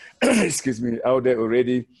there, excuse me, out there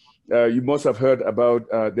already. You must have heard about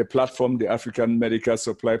the platform, the African Medical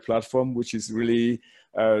Supply Platform, which is really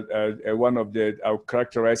one of the, I'll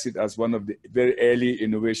characterize it as one of the very early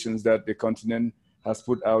innovations that the continent has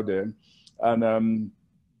put out there. And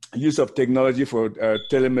use of technology for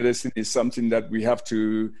telemedicine is something that we have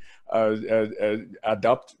to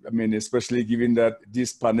adopt. I mean, especially given that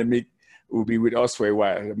this pandemic will be with us for a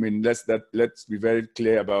while. I mean, let's be very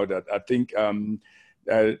clear about that. I think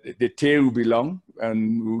the tail will be long,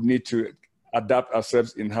 and we'll need to adapt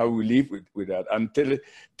ourselves in how we live with that. And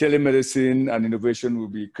telemedicine and innovation will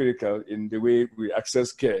be critical in the way we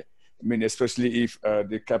access care. I mean, especially if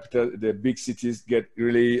the big cities get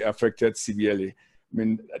really affected severely. I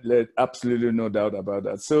mean, absolutely no doubt about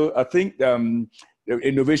that. So I think the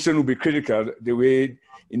innovation will be critical,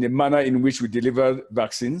 in the manner in which we deliver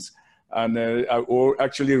vaccines, and or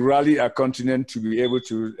actually rally our continent to be able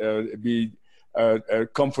to be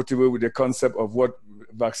comfortable with the concept of what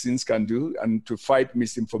vaccines can do and to fight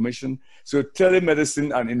misinformation. So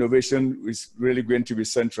telemedicine and innovation is really going to be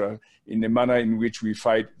central in the manner in which we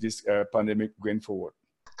fight this pandemic going forward.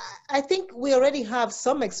 I think we already have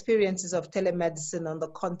some experiences of telemedicine on the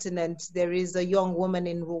continent. There is a young woman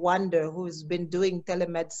in Rwanda who's been doing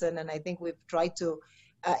telemedicine, and I think we've tried to,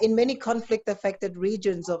 in many conflict-affected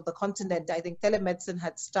regions of the continent, I think telemedicine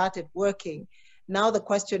had started working. Now the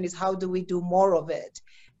question is, how do we do more of it?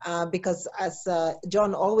 Because as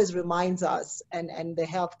John always reminds us, and the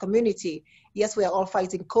health community, yes, we are all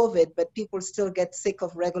fighting COVID, but people still get sick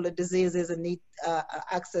of regular diseases and need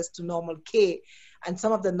access to normal care. And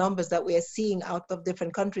some of the numbers that we are seeing out of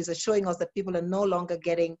different countries are showing us that people are no longer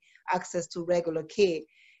getting access to regular care.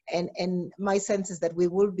 And my sense is that we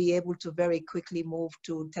will be able to very quickly move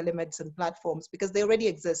to telemedicine platforms because they already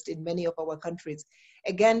exist in many of our countries.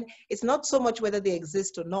 Again, it's not so much whether they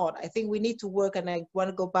exist or not. I think we need to work, and I want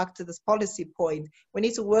to go back to this policy point, we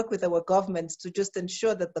need to work with our governments to just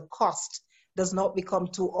ensure that the cost does not become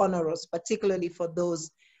too onerous, particularly for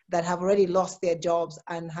those that have already lost their jobs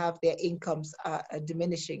and have their incomes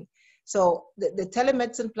diminishing. So the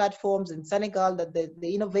telemedicine platforms in Senegal, that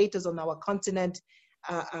the innovators on our continent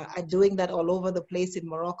are doing that all over the place in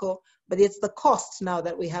Morocco, but it's the costs now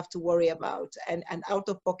that we have to worry about, and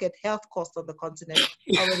out-of-pocket health costs on the continent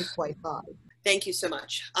are already quite high. Thank you so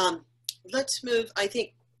much. Let's move, I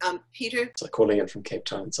think, Peter. So calling in from Cape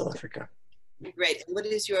Town in South Africa. Great. What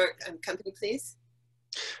is your company, please?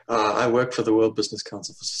 I work for the World Business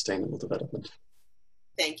Council for Sustainable Development.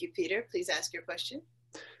 Thank you, Peter. Please ask your question.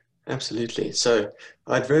 Absolutely. So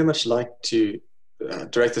I'd very much like to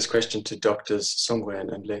direct this question to Doctors Songwe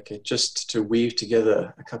and Leke, just to weave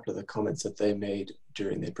together a couple of the comments that they made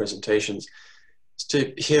during their presentations,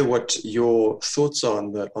 to hear what your thoughts are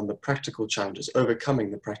on the practical challenges,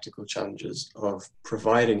 overcoming the practical challenges of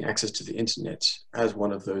providing access to the internet as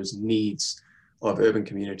one of those needs of urban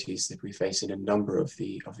communities that we face in a number of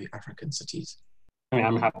the African cities. I mean,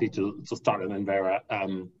 I'm happy to start, and then Vera.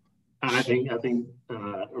 And I think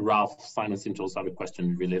Ralph Simon seemed to also have a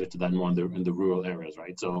question related to that more in the rural areas,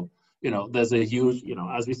 right? So, there's a huge,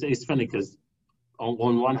 as we say, it's funny because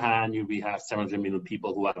on one hand, we have 700 million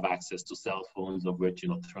people who have access to cell phones, of which,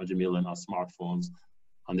 300 million are smartphones.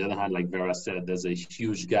 On the other hand, like Vera said, there's a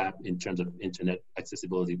huge gap in terms of internet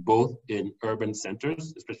accessibility, both in urban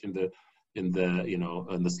centers, especially in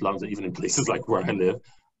the slums, and even in places like where I live,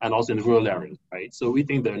 and also in rural areas, right? So we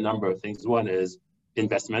think there are a number of things. One is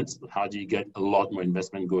investments. How do you get a lot more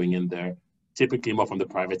investment going in there, typically more from the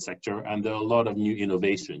private sector? And there are a lot of new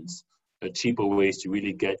innovations, cheaper ways to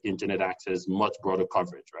really get internet access, much broader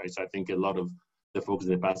coverage, right? So I think a lot of the folks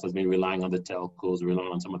in the past has been relying on the telcos,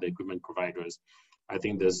 relying on some of the equipment providers. I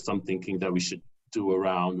think there's some thinking that we should do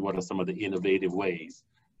around what are some of the innovative ways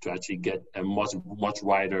to actually get a much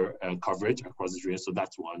wider coverage across this region. So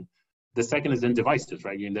that's one. The second is in devices,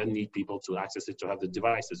 right? You then need people to access it, to have the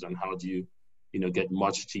devices, and how do you get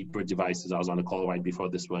much cheaper devices? I was on a call right before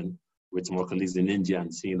this one with some of our colleagues in India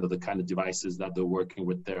and seeing the kind of devices that they're working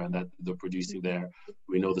with there and that they're producing there.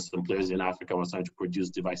 We know there's some players in Africa who are trying to produce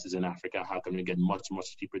devices in Africa. How can we get much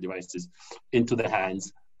cheaper devices into the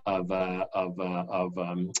hands of our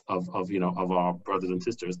brothers and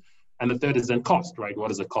sisters? And the third is then cost, right?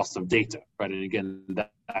 What is the cost of data, right? And again,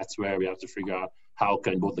 that's where we have to figure out how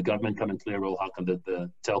can both the government come and play a role, how can the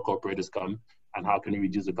telco operators come, and how can we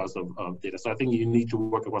reduce the cost of data? So I think you need to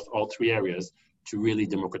work across all three areas to really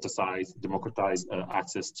democratize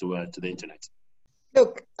access to the internet.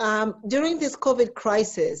 Look, during this COVID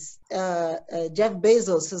crisis, Jeff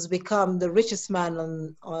Bezos has become the richest man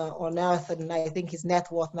on earth, and I think his net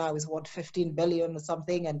worth now is what, 15 billion or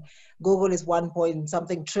something, and Google is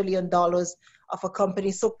 $1.something trillion of a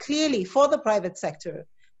company. So clearly, for the private sector,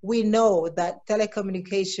 we know that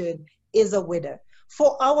telecommunication is a winner.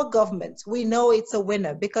 For our governments, we know it's a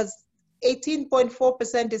winner because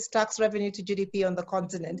 18.4% is tax revenue to GDP on the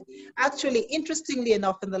continent. Actually, interestingly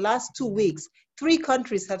enough, in the last 2 weeks, 3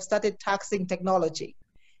 countries have started taxing technology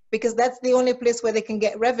because that's the only place where they can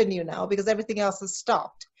get revenue now because everything else has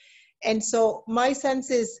stopped. And so my sense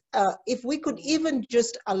is if we could even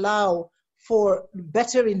just allow for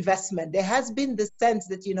better investment, there has been this sense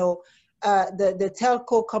that, you know, the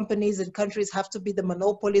telco companies in countries have to be the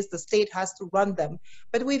monopolies, the state has to run them.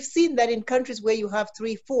 But we've seen that in countries where you have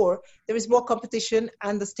 3, 4, there is more competition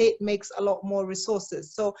and the state makes a lot more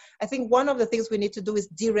resources. So I think one of the things we need to do is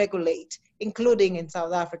deregulate, including in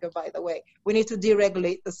South Africa, by the way. We need to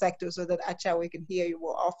deregulate the sector so that Acha, we can hear you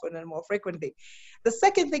more often and more frequently. The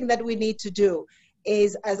second thing that we need to do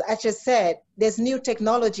is, as Acha said, there's new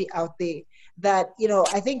technology out there that, you know,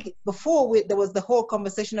 I think before there was the whole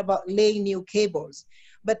conversation about laying new cables,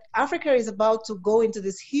 but Africa is about to go into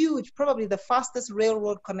this huge, probably the fastest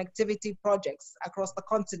railroad connectivity projects across the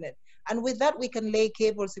continent. And with that, we can lay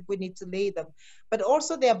cables if we need to lay them. But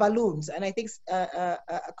also there are balloons. And I think a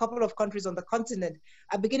couple of countries on the continent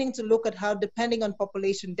are beginning to look at how, depending on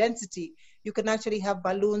population density, you can actually have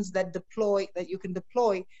balloons that you can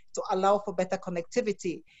deploy to allow for better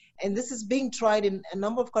connectivity. And this is being tried in a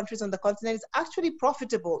number of countries on the continent. It's actually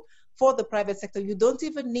profitable for the private sector. You don't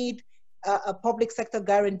even need a public sector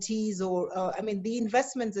guarantees or, I mean, the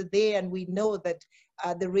investments are there, and we know that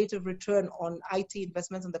the rate of return on IT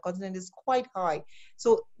investments on the continent is quite high.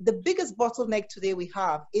 So the biggest bottleneck today we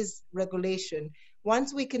have is regulation.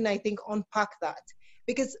 Once we can, I think, unpack that,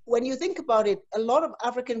 because when you think about it, a lot of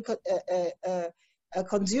African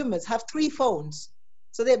consumers have 3 phones.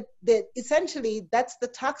 So they essentially, that's the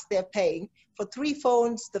tax they're paying for 3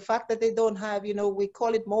 phones. The fact that they don't have, you know, we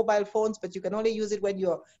call it mobile phones, but you can only use it when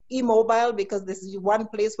you're immobile, because this is one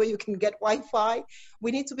place where you can get Wi-Fi.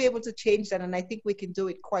 We need to be able to change that, and I think we can do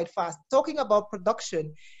it quite fast. Talking about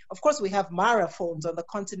production, of course, we have Mara phones on the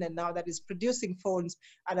continent now that is producing phones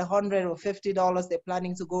at $100 or $50 they're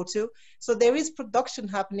planning to go to. So there is production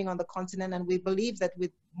happening on the continent, and we believe that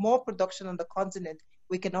with more production on the continent,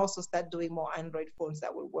 we can also start doing more Android phones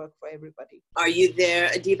that will work for everybody. Are you there,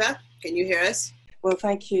 Adiba? Can you hear us? Well,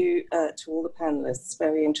 thank you to all the panelists.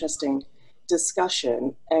 Very interesting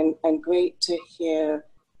discussion, and great to hear,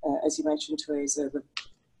 as you mentioned, Teresa,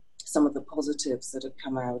 some of the positives that have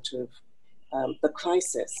come out of the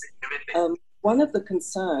crisis. One of the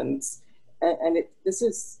concerns, and this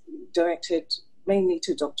is directed mainly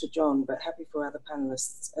to Dr. John, but happy for other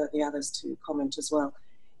panelists, the others to comment as well.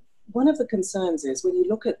 One of the concerns is when you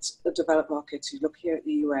look at the developed markets, you look here at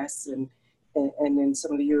the US and in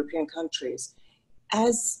some of the European countries,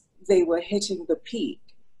 as they were hitting the peak,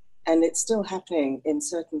 and it's still happening in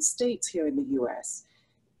certain states here in the US,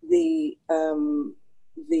 the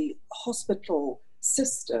hospital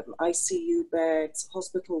system, ICU beds,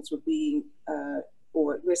 hospitals were being,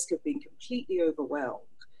 or at risk of being completely overwhelmed.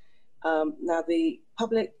 Now the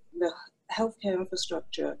healthcare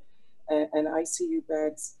infrastructure and ICU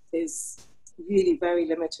beds is really very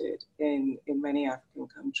limited in many African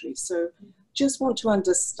countries. So just want to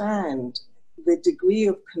understand the degree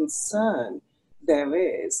of concern there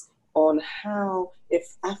is on how,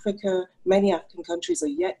 if many African countries are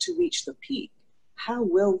yet to reach the peak, how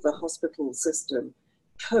will the hospital system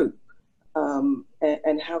cope?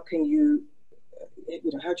 And how can you,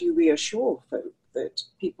 how do you reassure folk that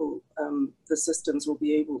people, the systems will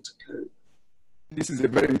be able to cope? This is a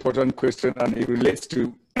very important question, and it relates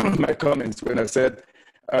to my comments when I said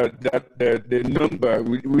that the number,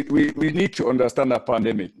 we need to understand a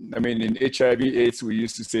pandemic. I mean, in HIV/AIDS, we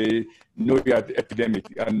used to say, know your epidemic.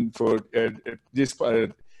 And for the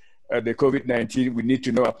COVID-19, we need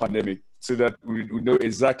to know a pandemic so that we know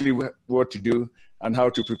exactly what to do and how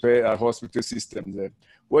to prepare our hospital systems.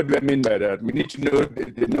 What do I mean by that? We need to know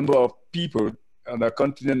the number of people on the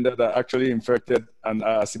continent that are actually infected and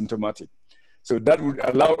are asymptomatic. So that would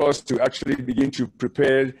allow us to actually begin to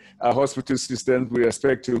prepare our hospital systems with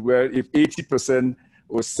respect to where if 80%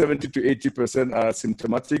 or 70 to 80% are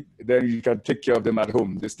symptomatic, then you can take care of them at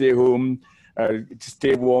home. They stay home,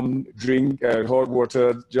 stay warm, drink hot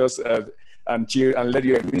water, and chill, and let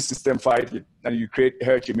your immune system fight it, and you create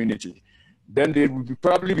herd immunity. Then there will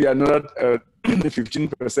probably be another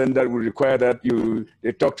 15% that will require that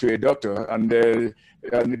they talk to a doctor, and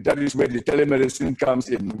that is where the telemedicine comes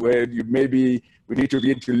in, where we need to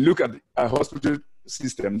begin to look at our hospital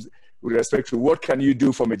systems with respect to what can you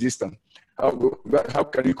do from a distance? How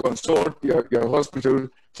can you consult your hospital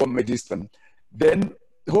from a distance? Then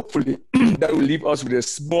hopefully that will leave us with a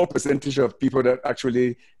small percentage of people that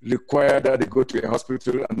actually require that they go to a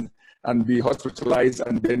hospital and be hospitalized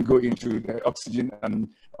and then go into the oxygen. And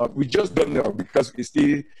we just don't know, because it's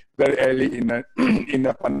still very early in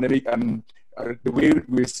a pandemic, and the way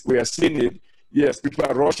we are seeing it, yes, people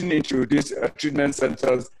are rushing into these treatment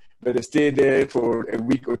centers but they stay there for a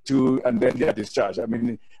week or two and then they are discharged. I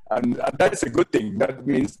mean, and that's a good thing. That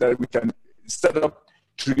means that we can set up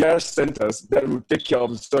triage centers that will take care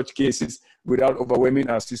of such cases without overwhelming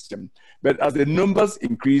our system. But as the numbers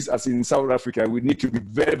increase, as in South Africa, we need to be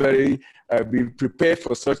very, be prepared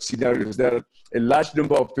for such scenarios. There are a large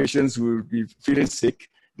number of patients who will be feeling sick.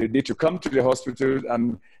 They need to come to the hospital,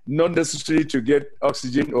 and not necessarily to get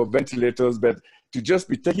oxygen or ventilators, but to just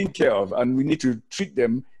be taken care of. And we need to treat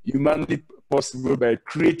them humanly possible by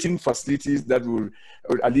creating facilities that will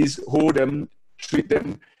at least hold them, treat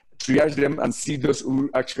them, triage them, and see those who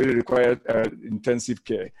actually require intensive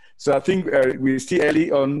care. So I think we're still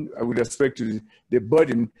early on with respect to the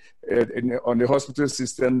burden on the hospital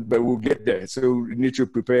system, but we'll get there. So we need to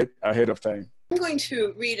prepare ahead of time. I'm going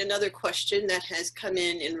to read another question that has come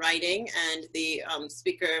in writing, and the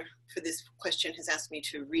speaker for this question has asked me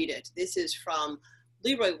to read it. This is from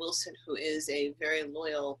Leroy Wilson, who is a very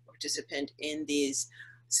loyal participant in these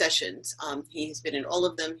sessions. He's been in all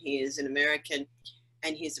of them. He is an American,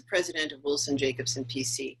 and he's the president of Wilson Jacobson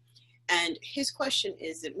PC. And his question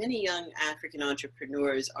is that many young African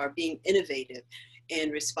entrepreneurs are being innovative in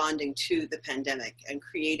responding to the pandemic and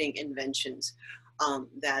creating inventions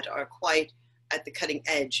that are quite at the cutting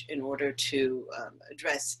edge in order to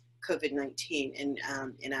address COVID-19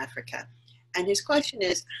 in Africa. And his question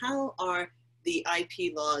is, how are the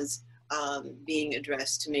IP laws being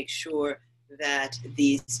addressed to make sure that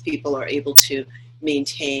these people are able to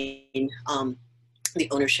maintain the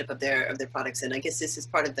ownership of their products? And I guess this is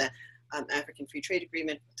part of the African Free Trade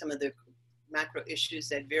Agreement, some of the macro issues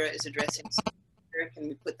that Vera is addressing. So, Vera, can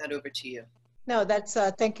we put that over to you? No, that's,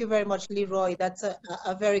 thank you very much, Leroy. That's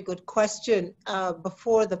a very good question.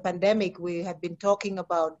 Before the pandemic, we have been talking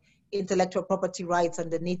about intellectual property rights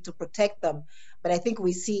and the need to protect them. But I think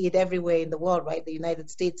we see it everywhere in the world, right? The United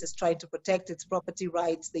States is trying to protect its property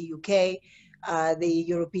rights. The UK, the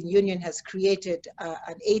European Union has created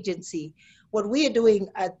an agency. What we are doing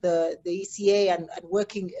at the ECA and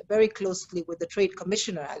working very closely with the Trade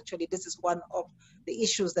Commissioner, actually, this is one of the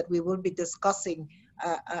issues that we will be discussing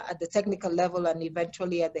at the technical level and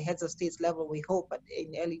eventually at the heads of states level, we hope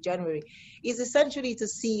in early January, is essentially to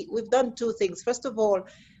see, we've done two things. First of all,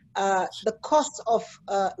 the cost of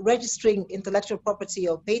registering intellectual property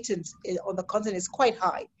or patents on the continent is quite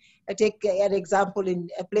high. I take an example in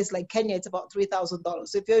a place like Kenya, it's about $3,000.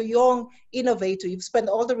 So if you're a young innovator, you've spent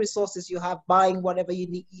all the resources you have buying whatever you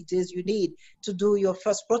need to do your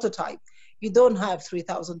first prototype. You don't have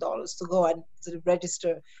 $3,000 to go and sort of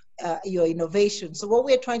register your innovation. So what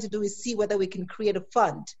we're trying to do is see whether we can create a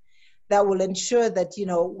fund that will ensure that, you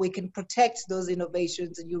know, we can protect those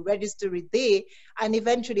innovations and you register it there. And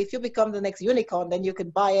eventually, if you become the next unicorn, then you can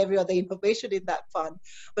buy every other innovation in that fund.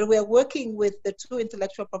 But we're working with the two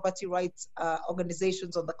intellectual property rights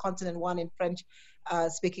organizations on the continent, one in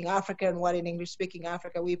French-speaking Africa and one in English-speaking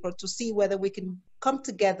Africa, to see whether we can come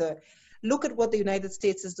together, look at what the United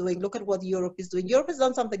States is doing, look at what Europe is doing. Europe has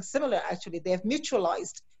done something similar, actually. They have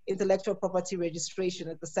mutualized intellectual property registration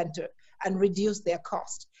at the center and reduced their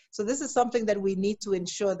cost. So this is something that we need to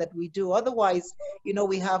ensure that we do. Otherwise, you know,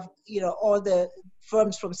 we have, you know, all the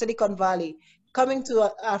firms from Silicon Valley coming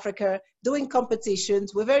to Africa, doing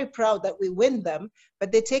competitions. We're very proud that we win them,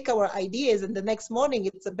 but they take our ideas and the next morning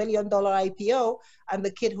it's $1 billion IPO and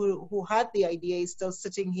the kid who had the idea is still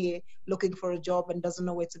sitting here looking for a job and doesn't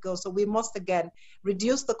know where to go. So we must, again,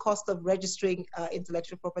 reduce the cost of registering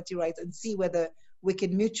intellectual property rights and see whether we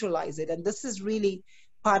can mutualize it. And this is really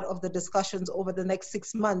part of the discussions over the next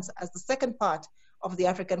 6 months as the second part of the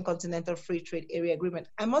African Continental Free Trade Area Agreement.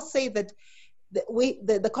 I must say that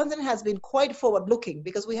the continent has been quite forward-looking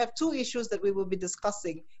because we have two issues that we will be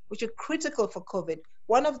discussing which are critical for COVID.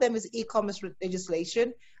 One of them is e-commerce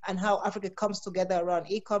legislation and how Africa comes together around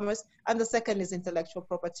e-commerce, and the second is intellectual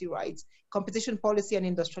property rights. Competition policy and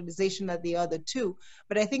industrialization are the other two.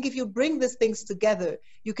 But I think if you bring these things together,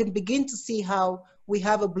 you can begin to see how we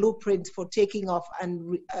have a blueprint for taking off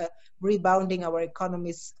and rebounding our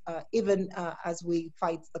economies, even as we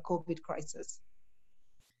fight the COVID crisis.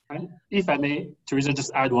 And if I may, Teresa,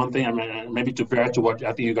 just add one thing, maybe to Vera, to what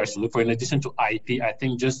I think you guys should look for. In addition to IP, I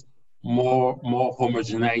think just more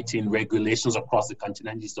homogeneity in regulations across the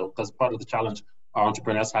continent. So, because part of the challenge our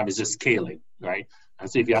entrepreneurs have is just scaling, right?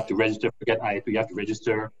 And so if you have to register, forget IP, you have to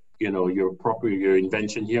register, you know, your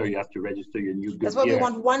invention here, you have to register your new good. That's why we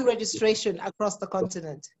want one registration across the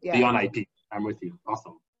continent. Yeah. Beyond IP, I'm with you.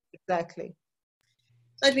 Awesome. Exactly.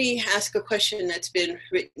 Let me ask a question that's been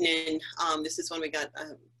written in. This is one we got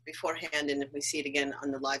beforehand, and we see it again on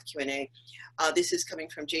the live Q&A. This is coming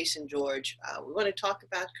from Jason George. We want to talk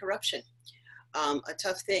about corruption. a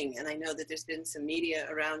tough thing. And I know that there's been some media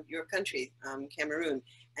around your country, Cameroon,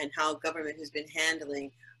 and how government has been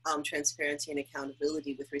handling transparency and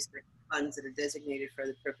accountability with respect to funds that are designated for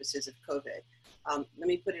the purposes of COVID. Let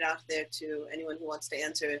me put it out there to anyone who wants to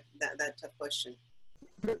answer that tough question.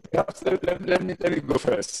 Perhaps let me go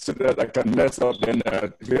first so that I can mess up, then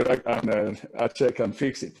Vera and Acha can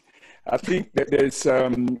fix it. I think that there's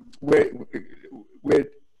where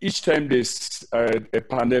each time there's a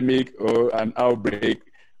pandemic or an outbreak,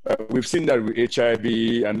 we've seen that with HIV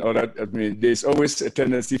and all that. I mean, there's always a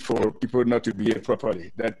tendency for people not to behave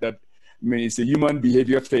properly. That I mean, it's a human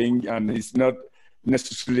behavior thing, and it's not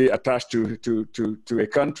necessarily attached to a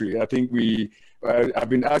country. I think I've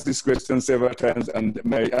been asked this question several times, and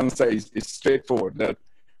my answer is straightforward, that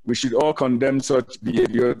we should all condemn such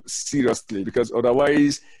behavior seriously, because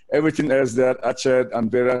otherwise everything else that Acha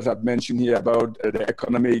and Vera have mentioned here about the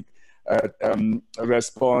economic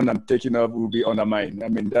response and taking up will be undermined. I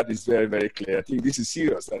mean, that is very, very clear. I think this is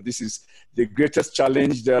serious. This is the greatest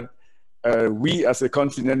challenge that we as a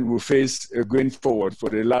continent will face going forward for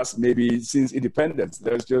the last, maybe since independence.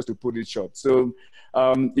 That's just to put it short. So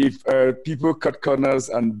if people cut corners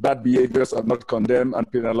and bad behaviors are not condemned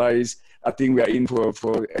and penalized, I think we are in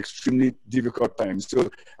for extremely difficult times.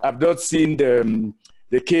 So I've not seen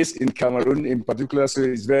the case in Cameroon in particular, so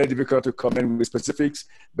it's very difficult to comment with specifics,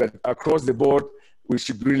 but across the board, we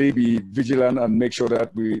should really be vigilant and make sure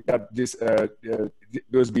that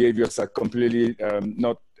those behaviors are completely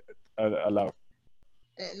not allowed.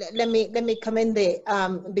 Let me come in there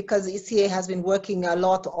because ECA has been working a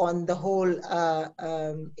lot on the whole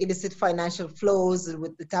illicit financial flows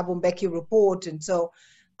with the Thabo Mbeki report, and so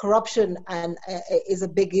corruption is a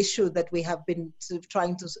big issue that we have been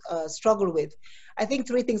trying to struggle with. I think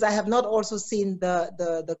three things. I have not also seen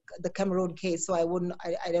the Cameroon case, so I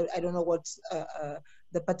don't know what's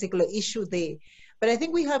the particular issue there. But I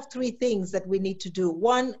think we have three things that we need to do.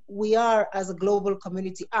 One, we are as a global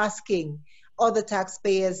community asking other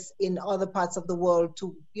taxpayers in other parts of the world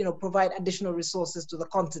to provide additional resources to the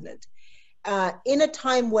continent. In a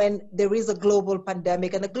time when there is a global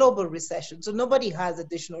pandemic and a global recession, so nobody has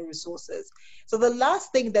additional resources. So the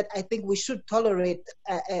last thing that I think we should tolerate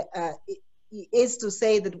is to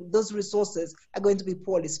say that those resources are going to be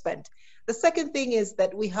poorly spent. The second thing is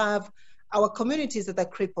that we have our communities that are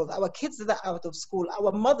crippled, our kids that are out of school,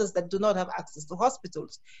 our mothers that do not have access to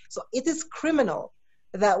hospitals. So it is criminal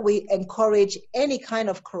that we encourage any kind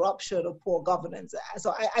of corruption or poor governance.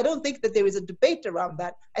 So I don't think that there is a debate around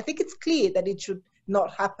that. I think it's clear that it should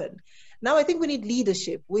not happen. Now, I think we need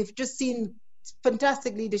leadership. We've just seen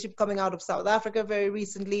fantastic leadership coming out of South Africa very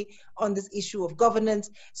recently on this issue of governance.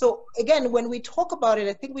 So again, when we talk about it,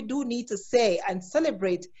 I think we do need to say and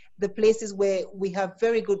celebrate the places where we have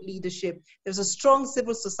very good leadership. There's a strong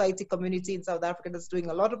civil society community in South Africa that's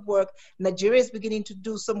doing a lot of work. Nigeria is beginning to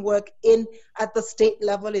do some work at the state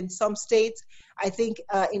level in some states. I think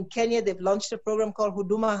in Kenya, they've launched a program called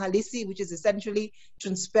Huduma Halisi, which is essentially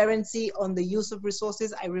transparency on the use of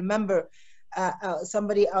resources. I remember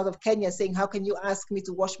somebody out of Kenya saying, how can you ask me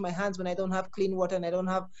to wash my hands when I don't have clean water and I don't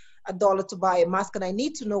have $1 to buy a mask, and I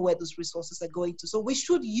need to know where those resources are going to. So we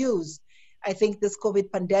should use, I think, this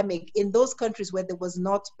COVID pandemic in those countries where there was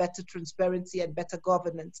not better transparency and better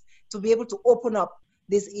governance to be able to open up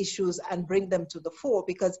these issues and bring them to the fore,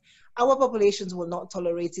 because our populations will not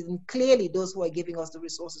tolerate it, and clearly those who are giving us the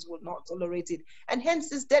resources will not tolerate it. And hence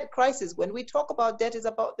this debt crisis. When we talk about debt, is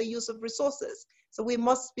about the use of resources. So we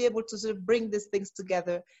must be able to sort of bring these things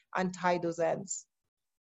together and tie those ends.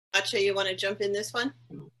 Acha, you want to jump in this one?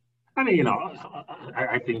 I mean,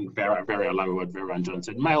 I think very aligned with what Vera and John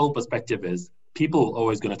said. My whole perspective is people are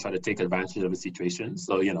always going to try to take advantage of a situation.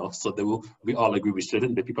 So, we all agree we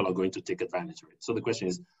shouldn't, but people are going to take advantage of it. So the question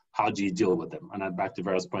is, how do you deal with them? And back to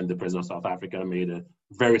Vera's point, the president of South Africa made a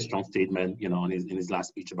very strong statement, in his last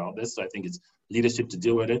speech about this. So I think it's leadership to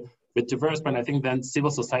deal with it. But to Vera's point, I think then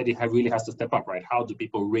civil society really has to step up, right? How do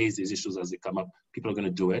people raise these issues as they come up? People are going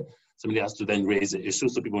to do it. Somebody has to then raise the issue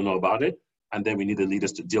so people know about it. And then we need the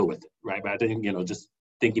leaders to deal with it, right? But I think, just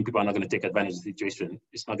thinking people are not going to take advantage of the situation,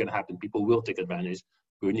 it's not going to happen. People will take advantage.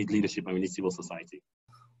 We need leadership and we need civil society.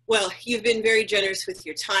 Well, you've been very generous with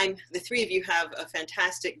your time. The three of you have a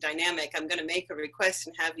fantastic dynamic. I'm going to make a request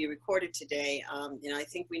and have you recorded today. I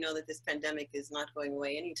think we know that this pandemic is not going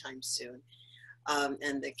away anytime soon.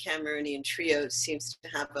 And the Cameroonian trio seems to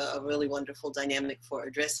have a really wonderful dynamic for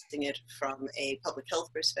addressing it from a public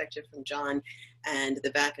health perspective from John, and the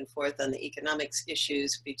back and forth on the economics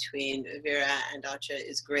issues between Vera and Acha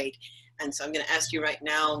is great. And so I'm going to ask you right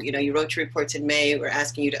now, you wrote your reports in May. We're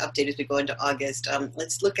asking you to update as we go into August.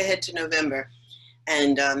 Let's look ahead to November.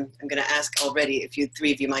 And I'm going to ask already if you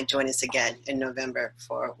three of you might join us again in November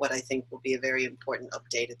for what I think will be a very important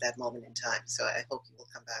update at that moment in time. So I hope you will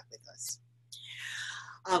come back with us.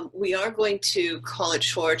 We are going to call it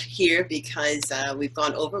short here because we've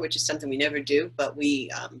gone over, which is something we never do, but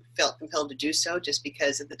we felt compelled to do so just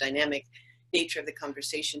because of the dynamic nature of the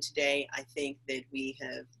conversation today. I think that we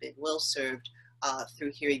have been well served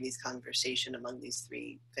through hearing these conversations among these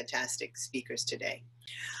three fantastic speakers today.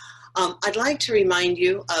 I'd like to remind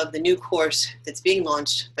you of the new course that's being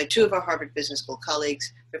launched by two of our Harvard Business School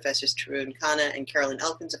colleagues, Professors Tarun Khanna and Carolyn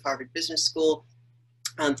Elkins of Harvard Business School.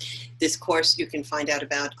 This course you can find out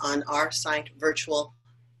about on our site,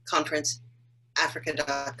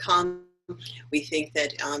 virtualconferenceafrica.com. We think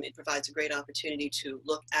that it provides a great opportunity to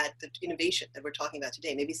look at the innovation that we're talking about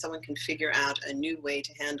today. Maybe someone can figure out a new way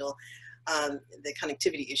to handle the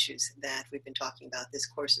connectivity issues that we've been talking about. This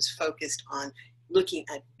course is focused on looking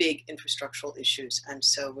at big infrastructural issues. And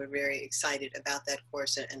so we're very excited about that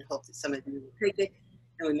course and hope that some of you will take it.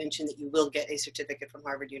 And we mentioned that you will get a certificate from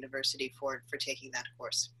Harvard University for taking that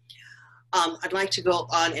course. I'd like to go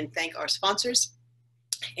on and thank our sponsors.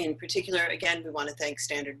 In particular, again, we want to thank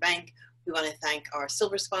Standard Bank. We want to thank our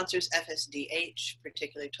silver sponsors, FSDH,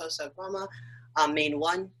 particularly Tosa Guama, Main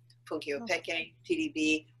One, Funkio Peke,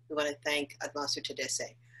 TDB. We want to thank Admasu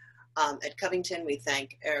Tedese. At Covington, we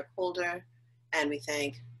thank Eric Holder, and we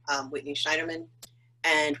thank Whitney Schneiderman,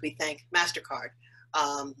 and we thank MasterCard.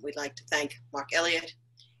 We'd like to thank Mark Elliott,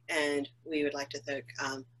 and we would like to thank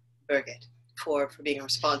Birgit for being our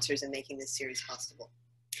sponsors and making this series possible.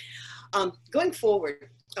 Going forward,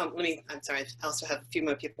 I'm sorry, I also have a few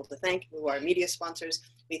more people to thank who are media sponsors.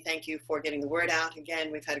 We thank you for getting the word out.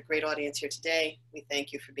 Again, we've had a great audience here today. We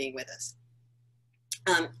thank you for being with us.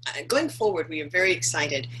 Going forward, we are very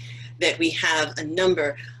excited that we have a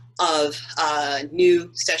number of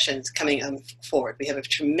new sessions coming forward. We have a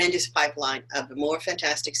tremendous pipeline of more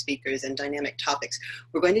fantastic speakers and dynamic topics.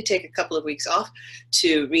 We're going to take a couple of weeks off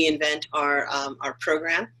to reinvent our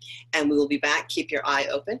program, and we will be back. Keep your eye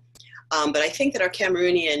open. But I think that our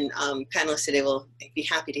Cameroonian panelists today will be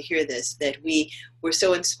happy to hear this, that we were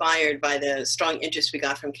so inspired by the strong interest we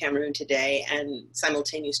got from Cameroon today and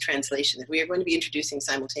simultaneous translation, that we are going to be introducing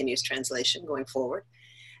simultaneous translation going forward.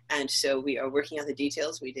 And so we are working on the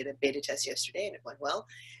details. We did a beta test yesterday and it went well.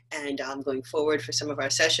 And going forward for some of our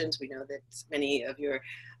sessions, we know that many of your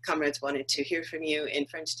comrades wanted to hear from you in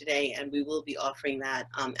French today, and we will be offering that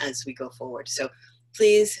as we go forward. So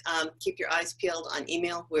please keep your eyes peeled on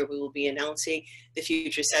email, where we will be announcing the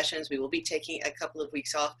future sessions. We will be taking a couple of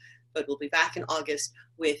weeks off, but we'll be back in August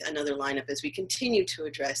with another lineup as we continue to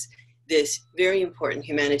address this very important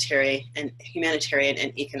humanitarian and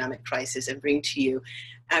economic crisis and bring to you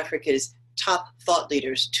Africa's top thought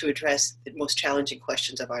leaders to address the most challenging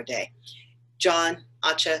questions of our day. John,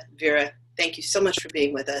 Acha, Vera, thank you so much for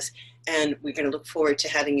being with us, and we're going to look forward to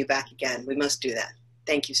having you back again. We must do that.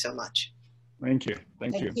 Thank you so much. Thank you.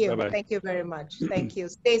 Thank you. Bye-bye. Thank you very much. Thank you.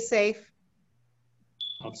 Stay safe.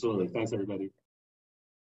 Absolutely. Thanks, everybody.